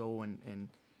an old soul and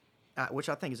which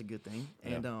I think is a good thing.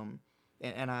 Yeah.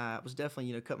 And I was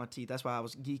definitely cut my teeth. That's why I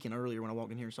was geeking earlier when I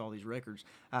walked in here and saw these records.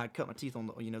 I cut my teeth on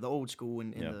the old school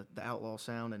and Yeah. the outlaw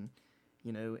sound and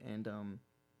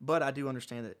but I do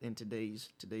understand that in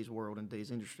today's world and today's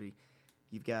industry,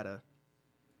 you've got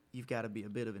to be a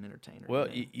bit of an entertainer. Well,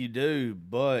 you do,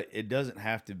 but it doesn't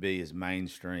have to be as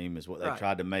mainstream as what they Right.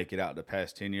 tried to make it out the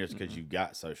past 10 years because you've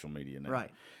got social media now.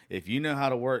 Right. If you know how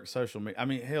to work social media, I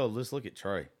mean, hell, let's look at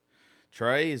Trey.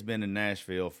 Trey has been in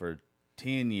Nashville for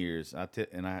 10 years,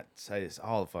 and I say this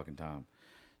all the fucking time.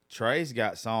 Trey's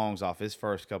got songs off his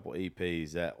first couple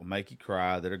EPs that will make you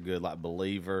cry, that are good, like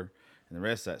Believer and the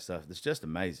rest of that stuff. That's just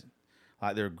amazing.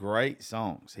 Like, they're great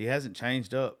songs. He hasn't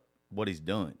changed up what he's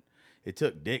done. It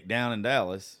took Dick down in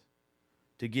Dallas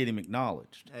to get him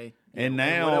acknowledged. Hey, And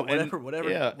yeah, now, whatever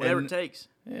yeah, it takes.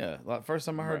 Yeah, like first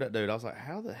time I heard Right. that dude, I was like,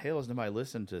 how the hell is nobody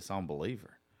listening to the song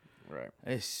Believer? Right.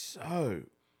 It's so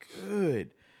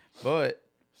good, but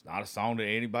it's not a song that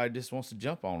anybody just wants to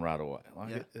jump on right away. Like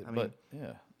Yeah, I but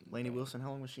yeah, Lainey Wilson, how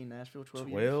long was she in Nashville? 12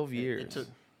 years. 12 years.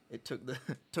 It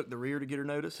took the rear to get her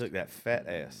notice. Took that fat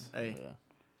ass. Hey, Yeah.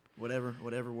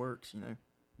 whatever works,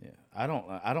 Yeah, I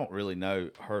don't really know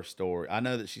her story. I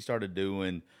know that she started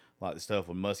doing like the stuff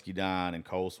with Muskie Dine and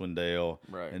Cole Swindell,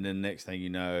 Right. And then next thing you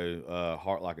know,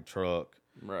 Heart Like a Truck,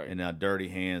 Right. And now Dirty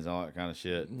Hands, and all that kind of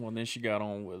shit. Well, then she got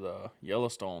on with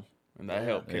Yellowstone, and that Yeah.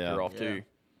 helped kick Yeah. her off Yeah. too.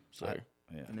 So,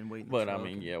 Yeah, And then waiting. but I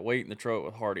mean, yeah, Wait in the Truck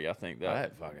with Hardy, I think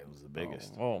that fucking was the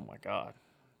biggest. Oh my God.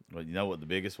 But you know what the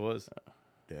biggest was?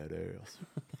 Dead ass.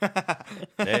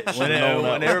 known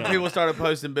Whenever that was people started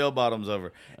posting bell bottoms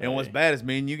over, and what's bad is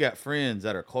me and you got friends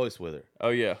that are close with her, Oh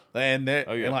yeah. and yeah.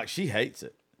 and like she hates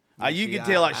it. You see, can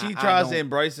tell like I- she I tries to don't-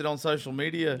 embrace it on social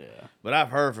media, Yeah. but I've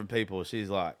heard from people. She's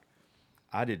like,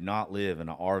 I did not live in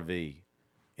an RV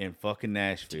in fucking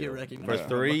Nashville for recognized.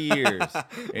 3 years,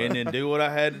 and then do what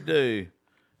I had to do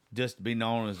just to be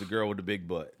known as the girl with the big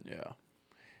butt. Yeah.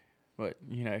 But,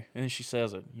 and she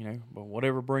says it, but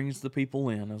whatever brings the people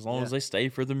in, as long as they stay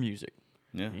for the music,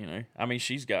 Yeah, I mean,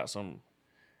 she's got some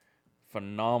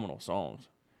phenomenal songs.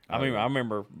 I Oh, mean, yeah. I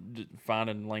remember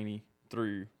finding Lainey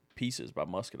through Pieces by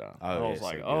Muscadine. Oh, I yeah, was so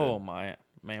like, good. oh,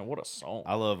 man, what a song.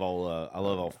 I love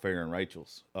all Fair and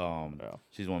Rachel's.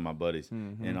 She's one of my buddies,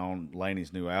 Mm-hmm. and on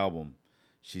Lainey's new album,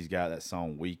 she's got that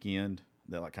song "Weekend"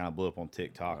 that like kind of blew up on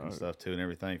TikTok and stuff too, and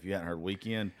everything. If you hadn't heard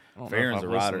 "Weekend," I don't know if Farron's I've the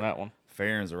listened to writer. that one.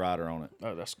 Farron's the writer on it,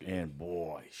 Oh, that's good. and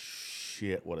boy,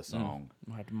 shit, what a song!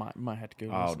 Might have to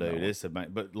go Oh, listen to that dude, one. it's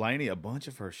but Lainey, a bunch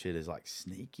of her shit is like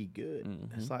sneaky good.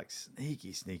 Mm-hmm. It's like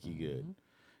sneaky good,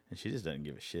 and she just doesn't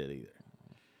give a shit either.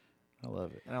 I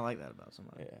love it. And I like that about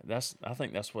somebody. Yeah, I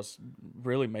think that's what's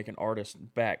really making artists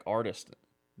back artists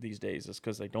these days. It's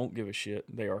because they don't give a shit.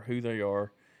 They are who they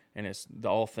are, and it's the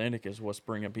authentic is what's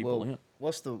bringing people in.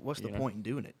 What's the know? point in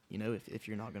doing it? You know, if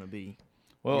you're not going to be.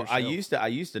 Well, yourself. I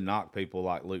used to knock people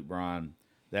like Luke Bryan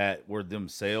that were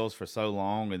themselves for so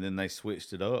long, and then they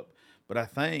switched it up. But I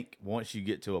think once you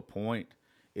get to a point,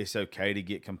 it's okay to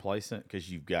get complacent because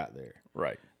you've got there.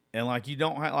 Right. And like you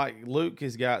don't have like Luke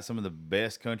has got some of the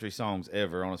best country songs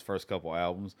ever on his first couple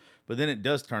albums, but then it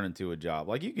does turn into a job.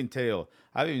 Like you can tell.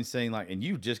 I've even seen like, and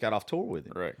you just got off tour with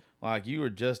him, Right. Like you were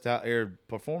just out there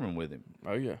performing with him,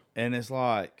 Oh yeah. and it's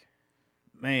like,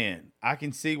 man, I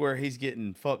can see where he's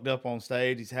getting fucked up on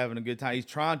stage. He's having a good time. He's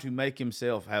trying to make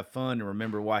himself have fun and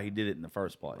remember why he did it in the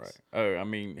first place. Right. Oh, I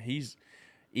mean, he's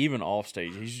even off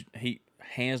stage. He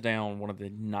hands down one of the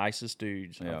nicest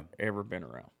dudes I've ever been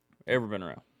around.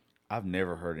 I've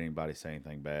never heard anybody say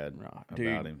anything bad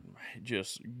about him.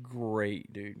 Just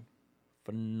great, dude.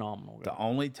 Phenomenal guy. The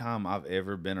only time I've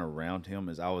ever been around him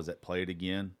is I was at Play It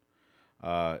Again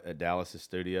at Dallas's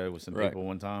studio with some people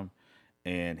one time,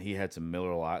 and he had some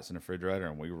Miller Lights in the refrigerator,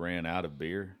 and we ran out of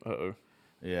beer. Uh-oh.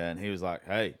 Yeah, and he was like,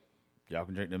 hey, y'all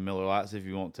can drink the Miller Lights if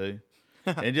you want to.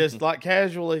 And just like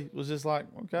casually was just like,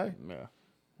 okay. Yeah.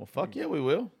 Well, fuck yeah, we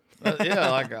will.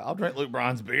 Like I'll drink Luke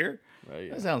Bryan's beer.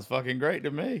 Yeah. That sounds fucking great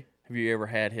to me. Have you ever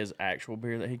had his actual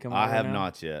beer that he comes out I right have now?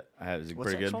 not yet. I have. Is it What's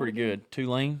pretty that good? song? Pretty good.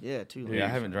 Tulane. Yeah, too late. Yeah, I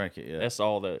haven't drank it yet. That's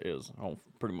all that is on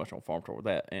pretty much on Farm Tour with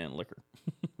that and liquor.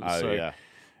 Oh So, yeah.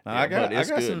 Now, yeah, but it's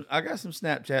good. some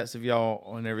Snapchats of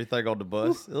y'all and everything on the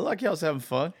bus. It looked like y'all's having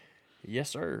fun. Yes,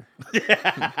 sir.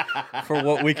 For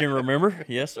what we can remember,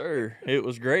 yes, sir. It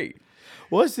was great.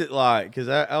 What's it like? Because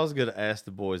I was going to ask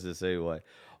the boys this anyway.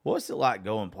 What's it like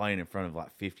going playing in front of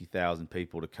like 50,000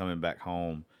 people to coming back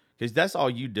home? Because that's all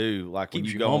you do. Like when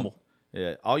Keeps you you go, humble.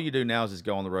 Yeah, all you do now is just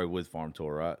go on the road with Farm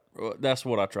Tour, right? Well, that's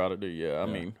what I try to do. Yeah, I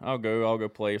mean, I'll go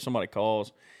play. If somebody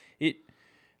calls,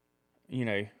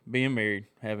 being married,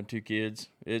 having 2 kids,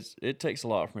 it takes a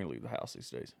lot for me to leave the house these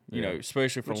days. You know,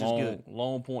 especially for Which is good.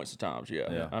 long points of times.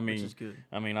 Yeah. Yeah. I mean, Which is good.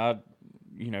 I mean,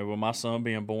 with my son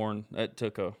being born, that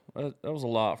was a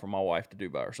lot for my wife to do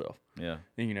by herself. Yeah.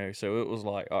 So it was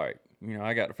like, all right,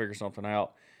 I got to figure something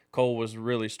out. Cole was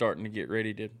really starting to get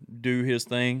ready to do his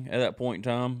thing at that point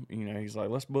in time. He's like,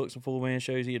 let's book some full band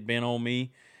shows. He had been on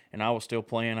me, and I was still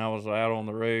playing. I was out on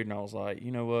the road, and I was like,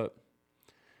 you know what?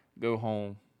 Go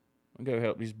home and go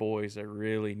help these boys that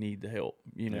really need the help.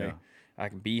 I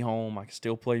can be home. I can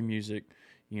still play music.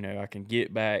 I can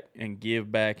get back and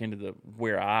give back into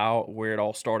where it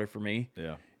all started for me.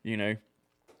 Yeah.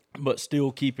 But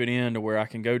still keep it in to where I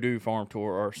can go do Farm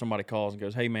Tour, or somebody calls and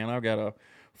goes, hey man, I've got a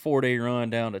 4-day run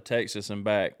down to Texas and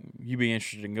back. You be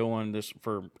interested in going this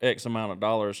for X amount of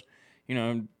dollars,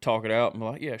 and talk it out and be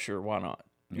like, yeah, sure, why not?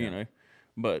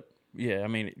 But yeah, I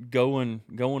mean, going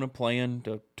and playing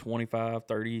to 25,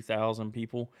 30,000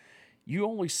 people, you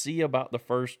only see about the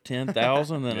first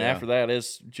 10,000. Then after that,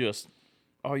 it's just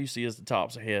all you see is the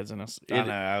tops of heads, and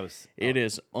it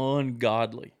is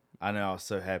ungodly. I know. I was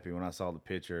so happy when I saw the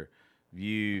picture.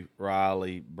 You,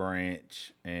 Riley,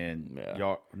 Branch, and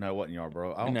no, it wasn't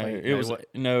Yarborough. I don't think it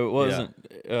wasn't.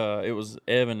 It was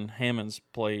Evan Hammonds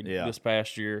played this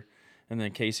past year, and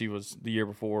then Casey was the year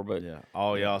before. But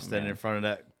all y'all standing in front of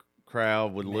that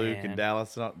crowd with Luke and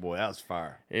Dallas. Boy, that was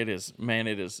fire. It is, man.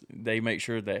 It is. They make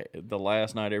sure that the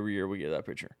last night every year we get that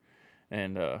picture,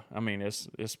 and I mean it's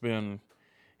been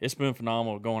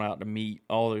phenomenal going out to meet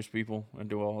all those people and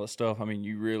do all that stuff. I mean,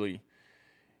 you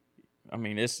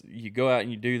go out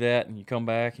and you do that and you come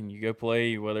back and you go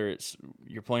play, whether it's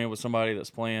you're playing with somebody that's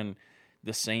playing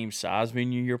the same size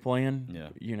venue you're playing,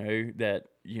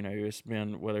 it's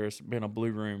been, whether it's been a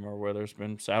Blue Room or whether it's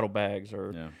been Saddlebags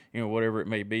or, whatever it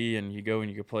may be. And you go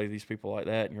and you can play these people like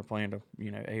that and you're playing to,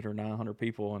 800 or 900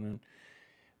 people. And then,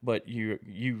 but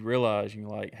you realize, you're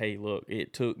like, hey, look,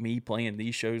 it took me playing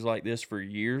these shows like this for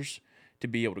years to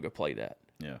be able to go play that.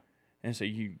 Yeah. And so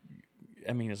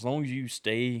as long as you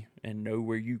stay and know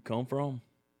where you come from,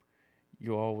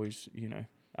 you always,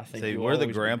 I think. See, we're the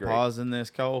grandpas in this,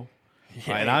 Cole.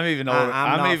 Yeah. And I'm even older.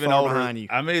 I'm even far older. behind you.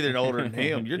 I'm even older than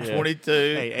him. You're 22.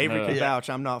 Hey, Avery can vouch.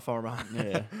 I'm not far behind.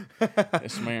 Yeah,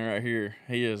 this man right here,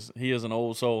 he is an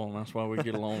old soul, and that's why we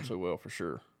get along so well for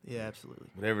sure. Yeah, absolutely.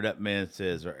 Whatever that man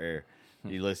says right there,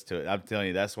 you listen to it. I'm telling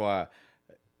you, that's why.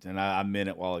 And I meant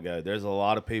it a while ago. There's a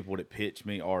lot of people that pitch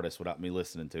me artists without me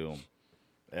listening to them,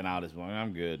 and I just,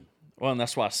 I'm good. Well, and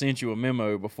that's why I sent you a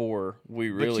memo before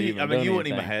we really even. You wouldn't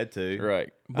even had to,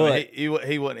 right? But he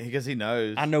wouldn't because he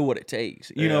knows. I know what it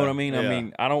takes. You know what I mean? Yeah. I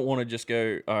mean, I don't want to just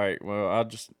go, all right, well,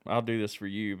 I'll do this for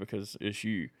you because it's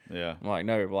you. Yeah. I'm like,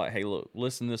 no, like, hey, look,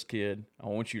 listen to this kid. I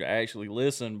want you to actually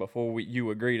listen before you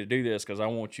agree to do this because I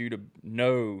want you to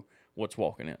know what's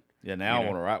walking in. Yeah, now I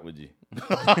want to write with you.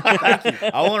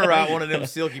 I want to write one of them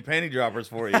silky panty droppers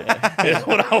for you. That's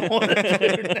what I want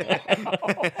to do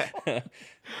now.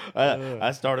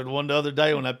 I started one the other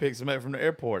day when I picked him up from the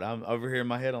airport. I'm over here in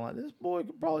my head. I'm like, this boy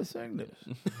could probably sing this.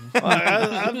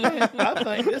 I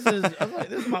think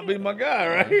this might be my guy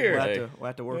right here. We'll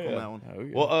have to work on that one. Oh,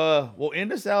 yeah. Well, we'll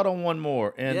end us out on one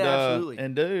more. And absolutely.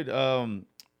 And dude,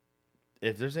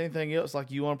 if there's anything else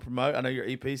like you want to promote, I know your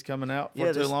EP's coming out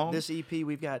for too long. This EP,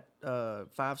 we've got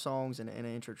 5 songs and an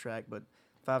intro track, but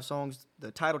 5 songs. The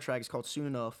title track is called "Soon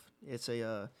Enough." It's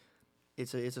a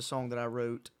song that I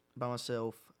wrote by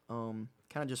myself. Kind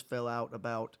of just fell out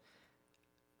about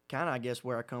kind of I guess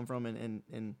where I come from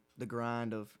and the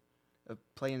grind of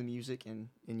playing the music and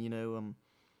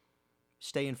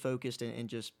staying focused and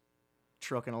just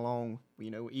trucking along.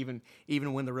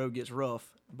 Even when the road gets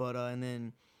rough. But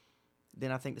and then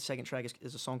I think the second track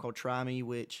is a song called "Try Me,"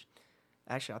 which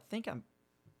actually I think I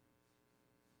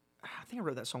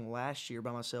wrote that song last year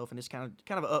by myself, and it's kind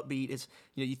of upbeat. It's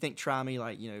you think "Try Me"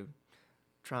 like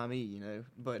try me,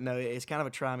 but no, it's kind of a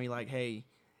 "Try Me" like, hey,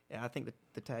 I think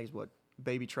the tag's what,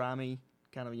 baby, try me,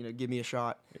 kind of give me a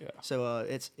shot. Yeah. So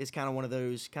it's kind of one of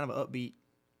those kind of upbeat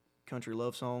country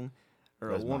love song or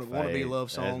That's a my wannabe fave. love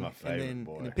That's song, my favorite, and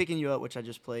boy. then "Picking You Up," which I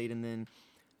just played, and then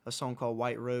a song called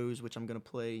 "White Rose," which I'm gonna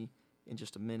play in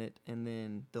just a minute, and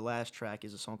then the last track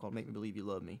is a song called "Make Me Believe You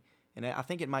Love Me," and I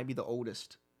think it might be the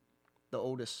oldest.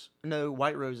 No,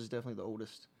 "White Rose" is definitely the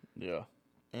oldest, Yeah.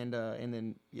 and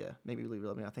then "Make Me Believe You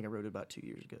Love Me." I think I wrote it about 2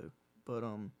 years ago, but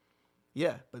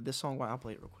but this song, I'll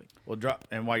play it real quick. Well,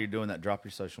 while you're doing that, drop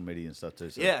your social media and stuff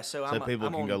too. So people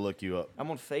I'm can on, go look you up.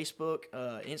 I'm on Facebook,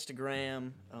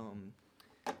 Instagram,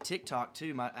 TikTok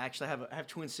too. I have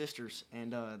twin sisters,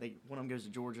 and one of them goes to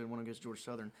Georgia and one of them goes to Georgia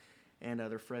Southern, and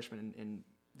they're freshmen. And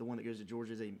the one that goes to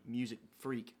Georgia is a music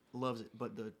freak, loves it,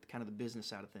 but the kind of the business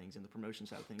side of things and the promotion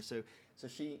side of things. So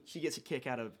she gets a kick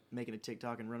out of making a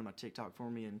TikTok and running my TikTok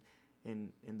for me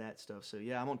and that stuff. So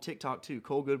yeah, I'm on TikTok too.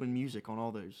 Cole Goodwin Music on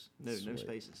all those. No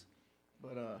spaces.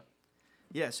 But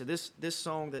so this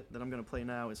song that I'm gonna play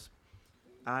now is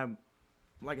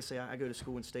like I say, I go to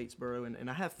school in Statesboro, and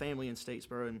I have family in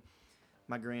Statesboro, and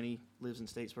my granny lives in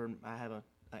Statesboro. I have an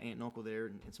aunt and uncle there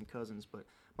and some cousins, but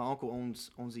my uncle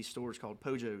owns these stores called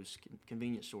Pojo's,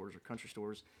 convenience stores or country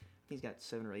stores. I think he's got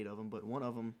 7 or 8 of them, but one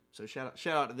of them, so shout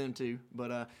out to them too.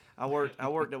 But I worked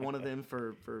at one of them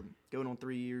for going on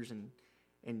 3 years,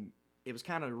 and it was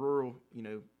kind of rural,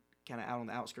 kind of out on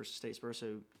the outskirts of Statesboro,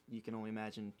 so you can only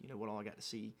imagine, what all I got to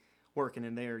see working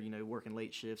in there, working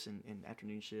late shifts and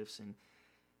afternoon shifts, and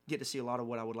get to see a lot of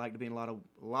what I would like to be and a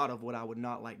lot of what I would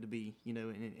not like to be,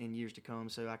 in years to come.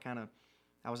 So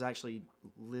I was actually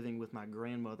living with my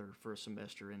grandmother for a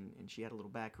semester, and she had a little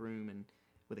back room and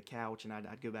with a couch, and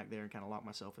I'd go back there and kind of lock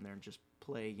myself in there and just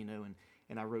play,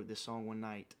 and I wrote this song one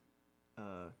night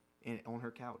on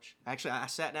her couch. Actually, I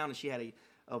sat down and she had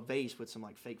a vase with some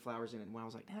like fake flowers in it, and when I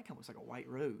was like, that kind of looks like a white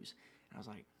rose, and I was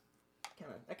like,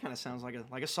 that kind of sounds like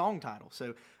a song title.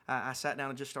 So I sat down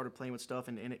and just started playing with stuff,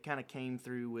 and it kind of came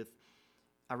through with,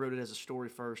 I wrote it as a story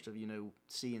first of,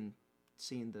 seeing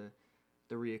the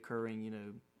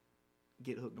reoccurring,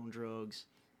 get hooked on drugs,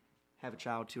 have a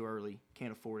child too early,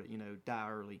 can't afford it, die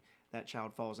early. That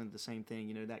child falls into the same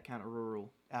thing, that kind of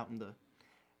rural, out in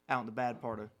the bad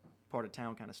part of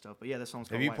town kind of stuff. But yeah, that song's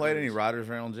called Have you White played Rose. any riders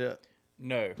rounds yet?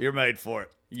 No. You're made for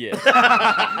it. Yes.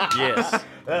 Yes.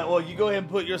 Well, you go ahead and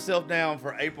put yourself down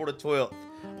for April the 12th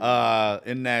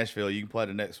in Nashville. You can play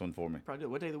the next one for me. Probably do.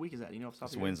 What day of the week is that? Off the top It's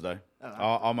of your head? Wednesday. Oh,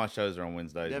 All my shows are on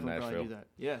Wednesdays in Definitely Nashville. probably do that.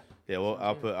 Yeah. Yeah, well,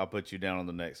 I'll put you down on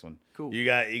the next one. Cool. You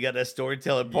got that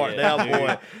storytelling part Yeah, now,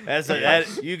 boy.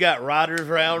 dude. You got riders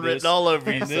round written all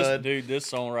over you, son. This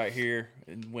song right here,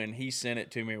 when he sent it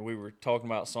to me, we were talking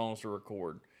about songs to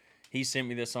record. He sent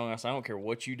me this song. I said, I don't care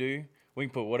what you do. We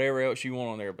can put whatever else you want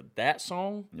on there. But that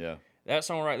song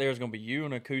right there is going to be you,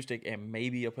 an acoustic, and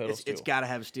maybe a pedal steel. It's got to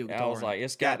have a steel guitar. I was like,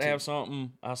 it's got to have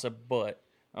something. I said, but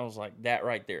I was like, that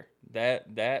right there.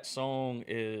 That song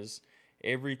is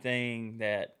everything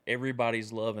that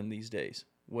everybody's loving these days.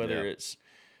 Whether it's,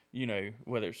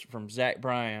 whether it's from Zach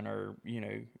Bryan or,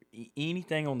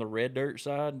 anything on the Red Dirt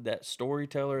side, that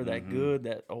storyteller, that good,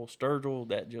 that old Sturgill,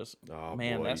 that just,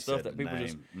 that stuff that people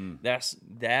just, that's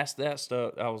that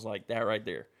stuff. I was like, that right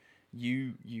there.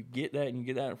 You get that and you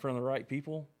get that in front of the right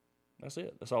people, That's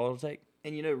it. That's all it'll take.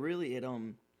 And really,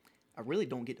 I really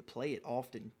don't get to play it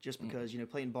often, just because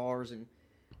playing bars and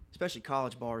especially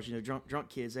college bars. Drunk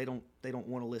kids, they don't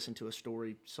want to listen to a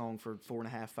story song for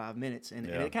 4.5, 5 minutes, and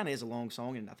it kind of is a long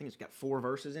song, and I think it's got 4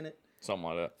 verses in it. Something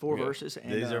like that. 4 verses.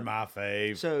 And, These are my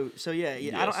fave. So yeah.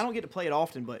 Yes. I don't get to play it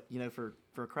often, but for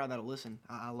a crowd that'll listen,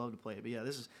 I love to play it. But yeah,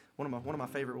 this is one of my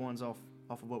favorite ones off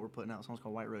of what we're putting out. The song's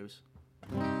called White Rose.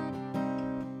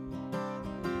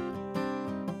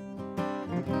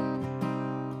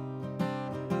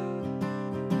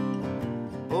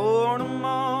 Born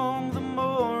among the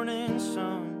morning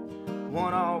sun,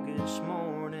 one August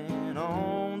morning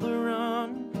on the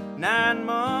run, 9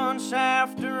 months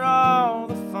after all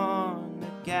the fun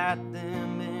that got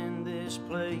them in this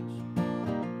place.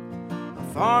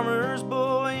 A farmer's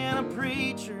boy and a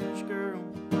preacher's girl,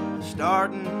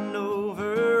 starting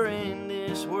over in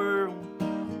this world,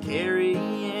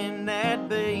 carrying that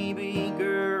baby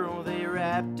girl they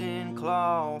wrapped in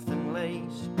cloth and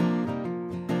lace.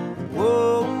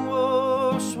 Whoa,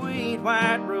 whoa, sweet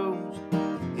white rose,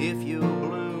 if you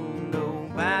bloom,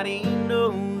 nobody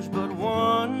knows, but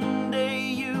one day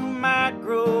you might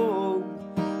grow old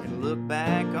and look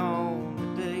back on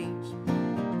the days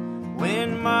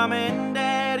when Mom and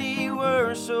Daddy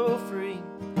were so free.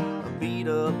 A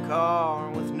beat-up car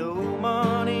with no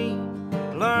money,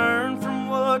 learn from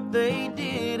what they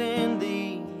did in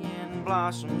thee and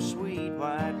blossom, sweet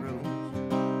white rose.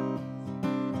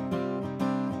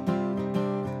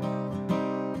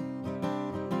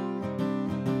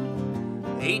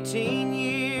 18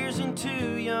 years and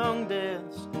 2 young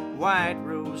deaths, White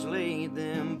Rose laid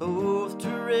them both to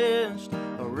rest.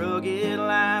 A rugged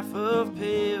life of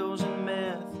pills and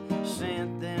meth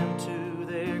sent them to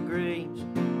their graves.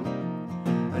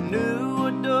 A new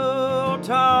adult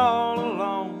all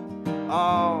alone,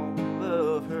 all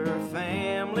of her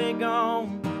family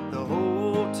gone. The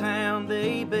whole town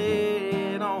they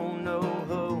bet on no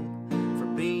hope for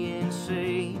being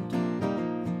saved.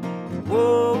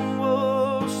 Whoa,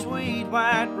 whoa, sweet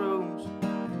white rose,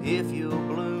 if you'll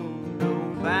bloom,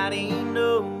 nobody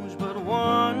knows, but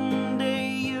one day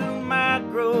you might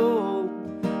grow old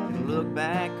and look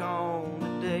back on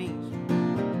the days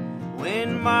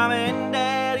when Mom and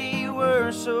Daddy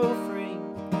were so free.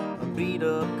 A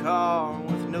beat-up car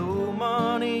with no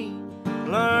money,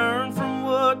 learn from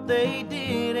what they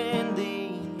did in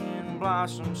thee and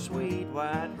blossom, sweet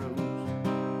white rose.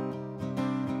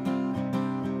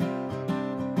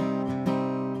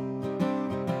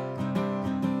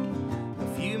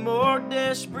 More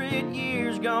desperate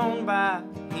years gone by,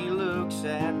 he looks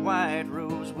at White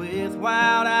Rose with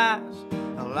wild eyes.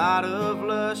 A lot of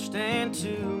lust and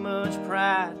too much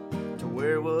pride to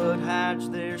wear what hides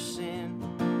their sin.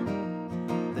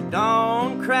 The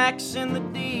dawn cracks and the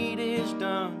deed is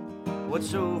done.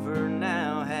 What's over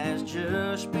now has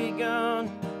just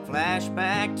begun.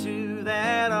 Flashback to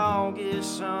that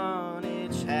August sun,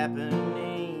 it's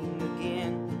happening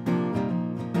again.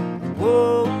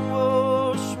 Whoa,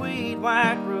 whoa, sweet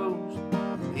white rose,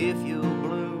 if you'll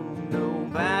bloom,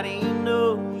 nobody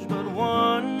knows, but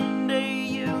one day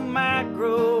you might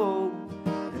grow old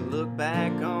and look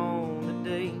back on the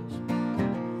days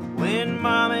when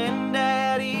Mom and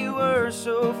Daddy were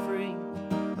so free.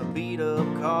 A beat-up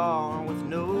car with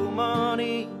no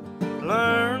money,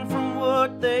 learn from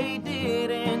what they did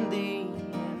in thee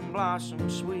and blossom,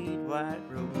 sweet white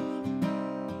rose.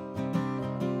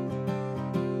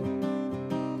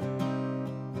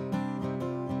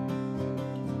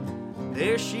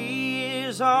 There she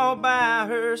is all by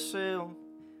herself.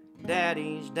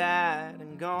 Daddy's died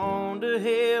and gone to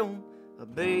hell. A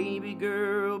baby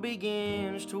girl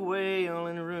begins to wail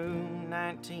in room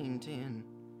 1910.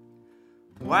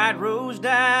 White Rose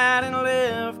died and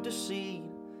left a seed,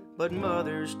 but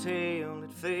mother's tale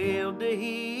it failed to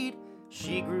heed.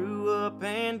 She grew up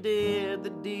and did the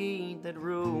deed that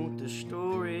wrote the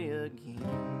story again.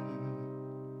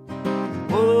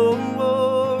 Whoa,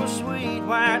 whoa, sweet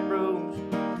white rose,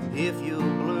 if you'll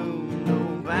bloom,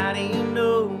 nobody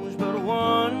knows, but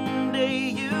one day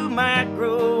you might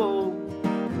grow old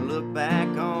and look back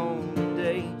on the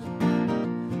days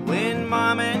when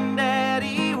Mom and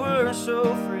Daddy were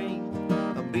so free.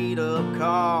 A beat-up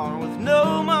car with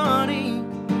no money,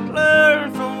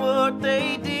 learn from what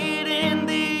they did in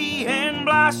thee and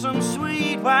blossom,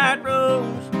 sweet white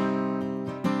rose.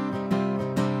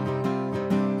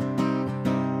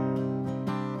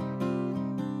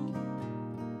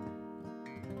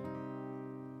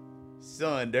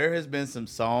 Son, there has been some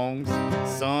songs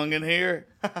sung in here,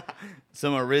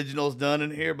 some originals done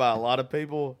in here by a lot of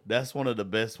people. That's one of the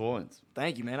best ones.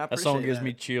 Than't you, man. I That appreciate song gives that.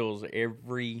 me chills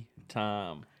every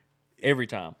time. every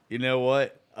time. You know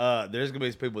what? There's gonna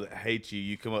be people that hate you.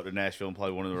 You come up to Nashville and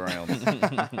play one of the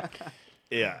rounds.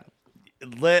 Yeah,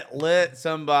 let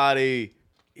somebody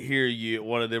hear you at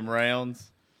one of them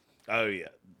rounds. Oh yeah,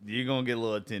 you're gonna get a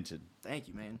little attention. Thank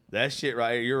you, man. That shit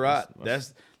right here. You're right.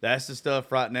 That's the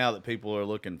stuff right now that people are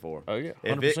looking for. Oh yeah,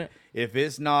 100%. If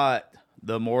it's not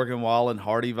the Morgan Wallen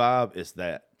Hardy vibe, it's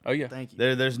that. Oh yeah, Thank you.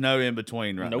 There's no in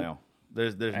between right Nope. now.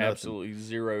 There's nothing. absolutely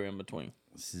zero in between.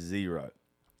 Zero.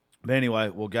 But anyway,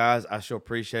 well, guys, I sure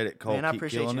appreciate it. Cole, Man, I keep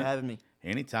appreciate killing you it. having me.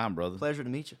 Anytime, brother. Pleasure to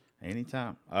meet you.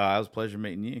 Anytime. It was a pleasure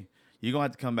meeting you. You're going to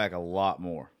have to come back a lot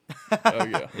more. Oh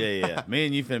yeah, Yeah. Me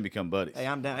and you finna become buddies. Hey,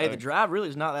 I'm down. Hey, the drive really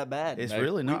is not that bad. It's No,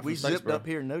 really not. we from zipped Statesboro. up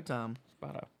here in no time.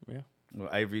 yeah. Well,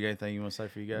 Avery, you got anything you want to say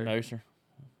for you guys? No sir,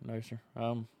 no sir.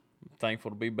 I'm thankful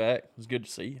to be back. It's good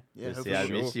to see you. Yeah, Just- hopefully, I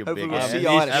sure. miss your hopefully big we'll ass. see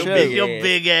y'all at a I show. miss your Yeah.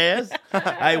 big ass.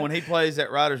 Hey, when he plays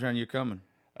that Riders Round, you're coming.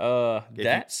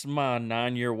 That's my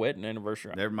 9-year wedding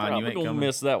anniversary. Never mind, you Probably ain't gonna coming.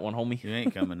 miss that one, homie. You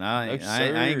ain't coming. I ain't, No, I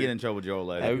ain't sir. getting in trouble with your old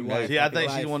lady. Oh, no. See, I think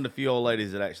Life. she's one of the few old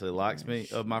ladies that actually likes me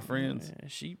of my friends.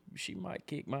 She might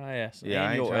kick my ass Yeah, I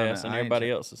and ain't your trying to- ass and I ain't everybody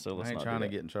try- else's. So let's I ain't not trying do to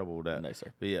that. get in trouble with that. No,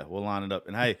 sir. But yeah, we'll line it up.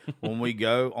 And hey, when we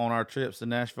go on our trips to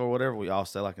Nashville or whatever, we all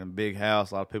stay like in a big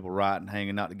house. A lot of people riding,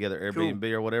 hanging out together, Airbnb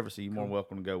or whatever. So you're more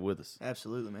welcome to go with us.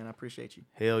 Absolutely, man. I appreciate you.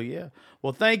 Hell yeah.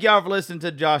 Well, thank y'all for listening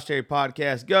to Josh Terry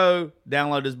Podcast. Go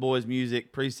download this boy's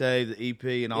music, pre-save the EP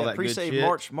and all that good pre-save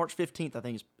shit. March 15th, I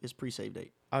think is pre-save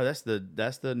date. Oh, that's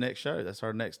the next show. That's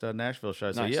our next Nashville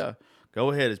show. So Nice. yeah,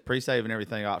 go ahead. It's pre-save and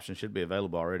everything option should be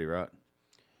available already, right?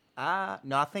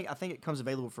 No, I think it comes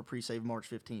available for pre-save March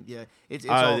 15th. Yeah, it's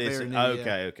Oh, all it's- very new.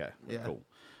 okay. Yeah. Cool.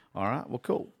 All right. Well,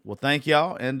 cool. Well, thank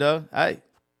y'all. And hey,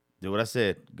 do what I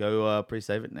said. Go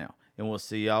pre-save it now. And we'll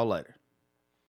see y'all later.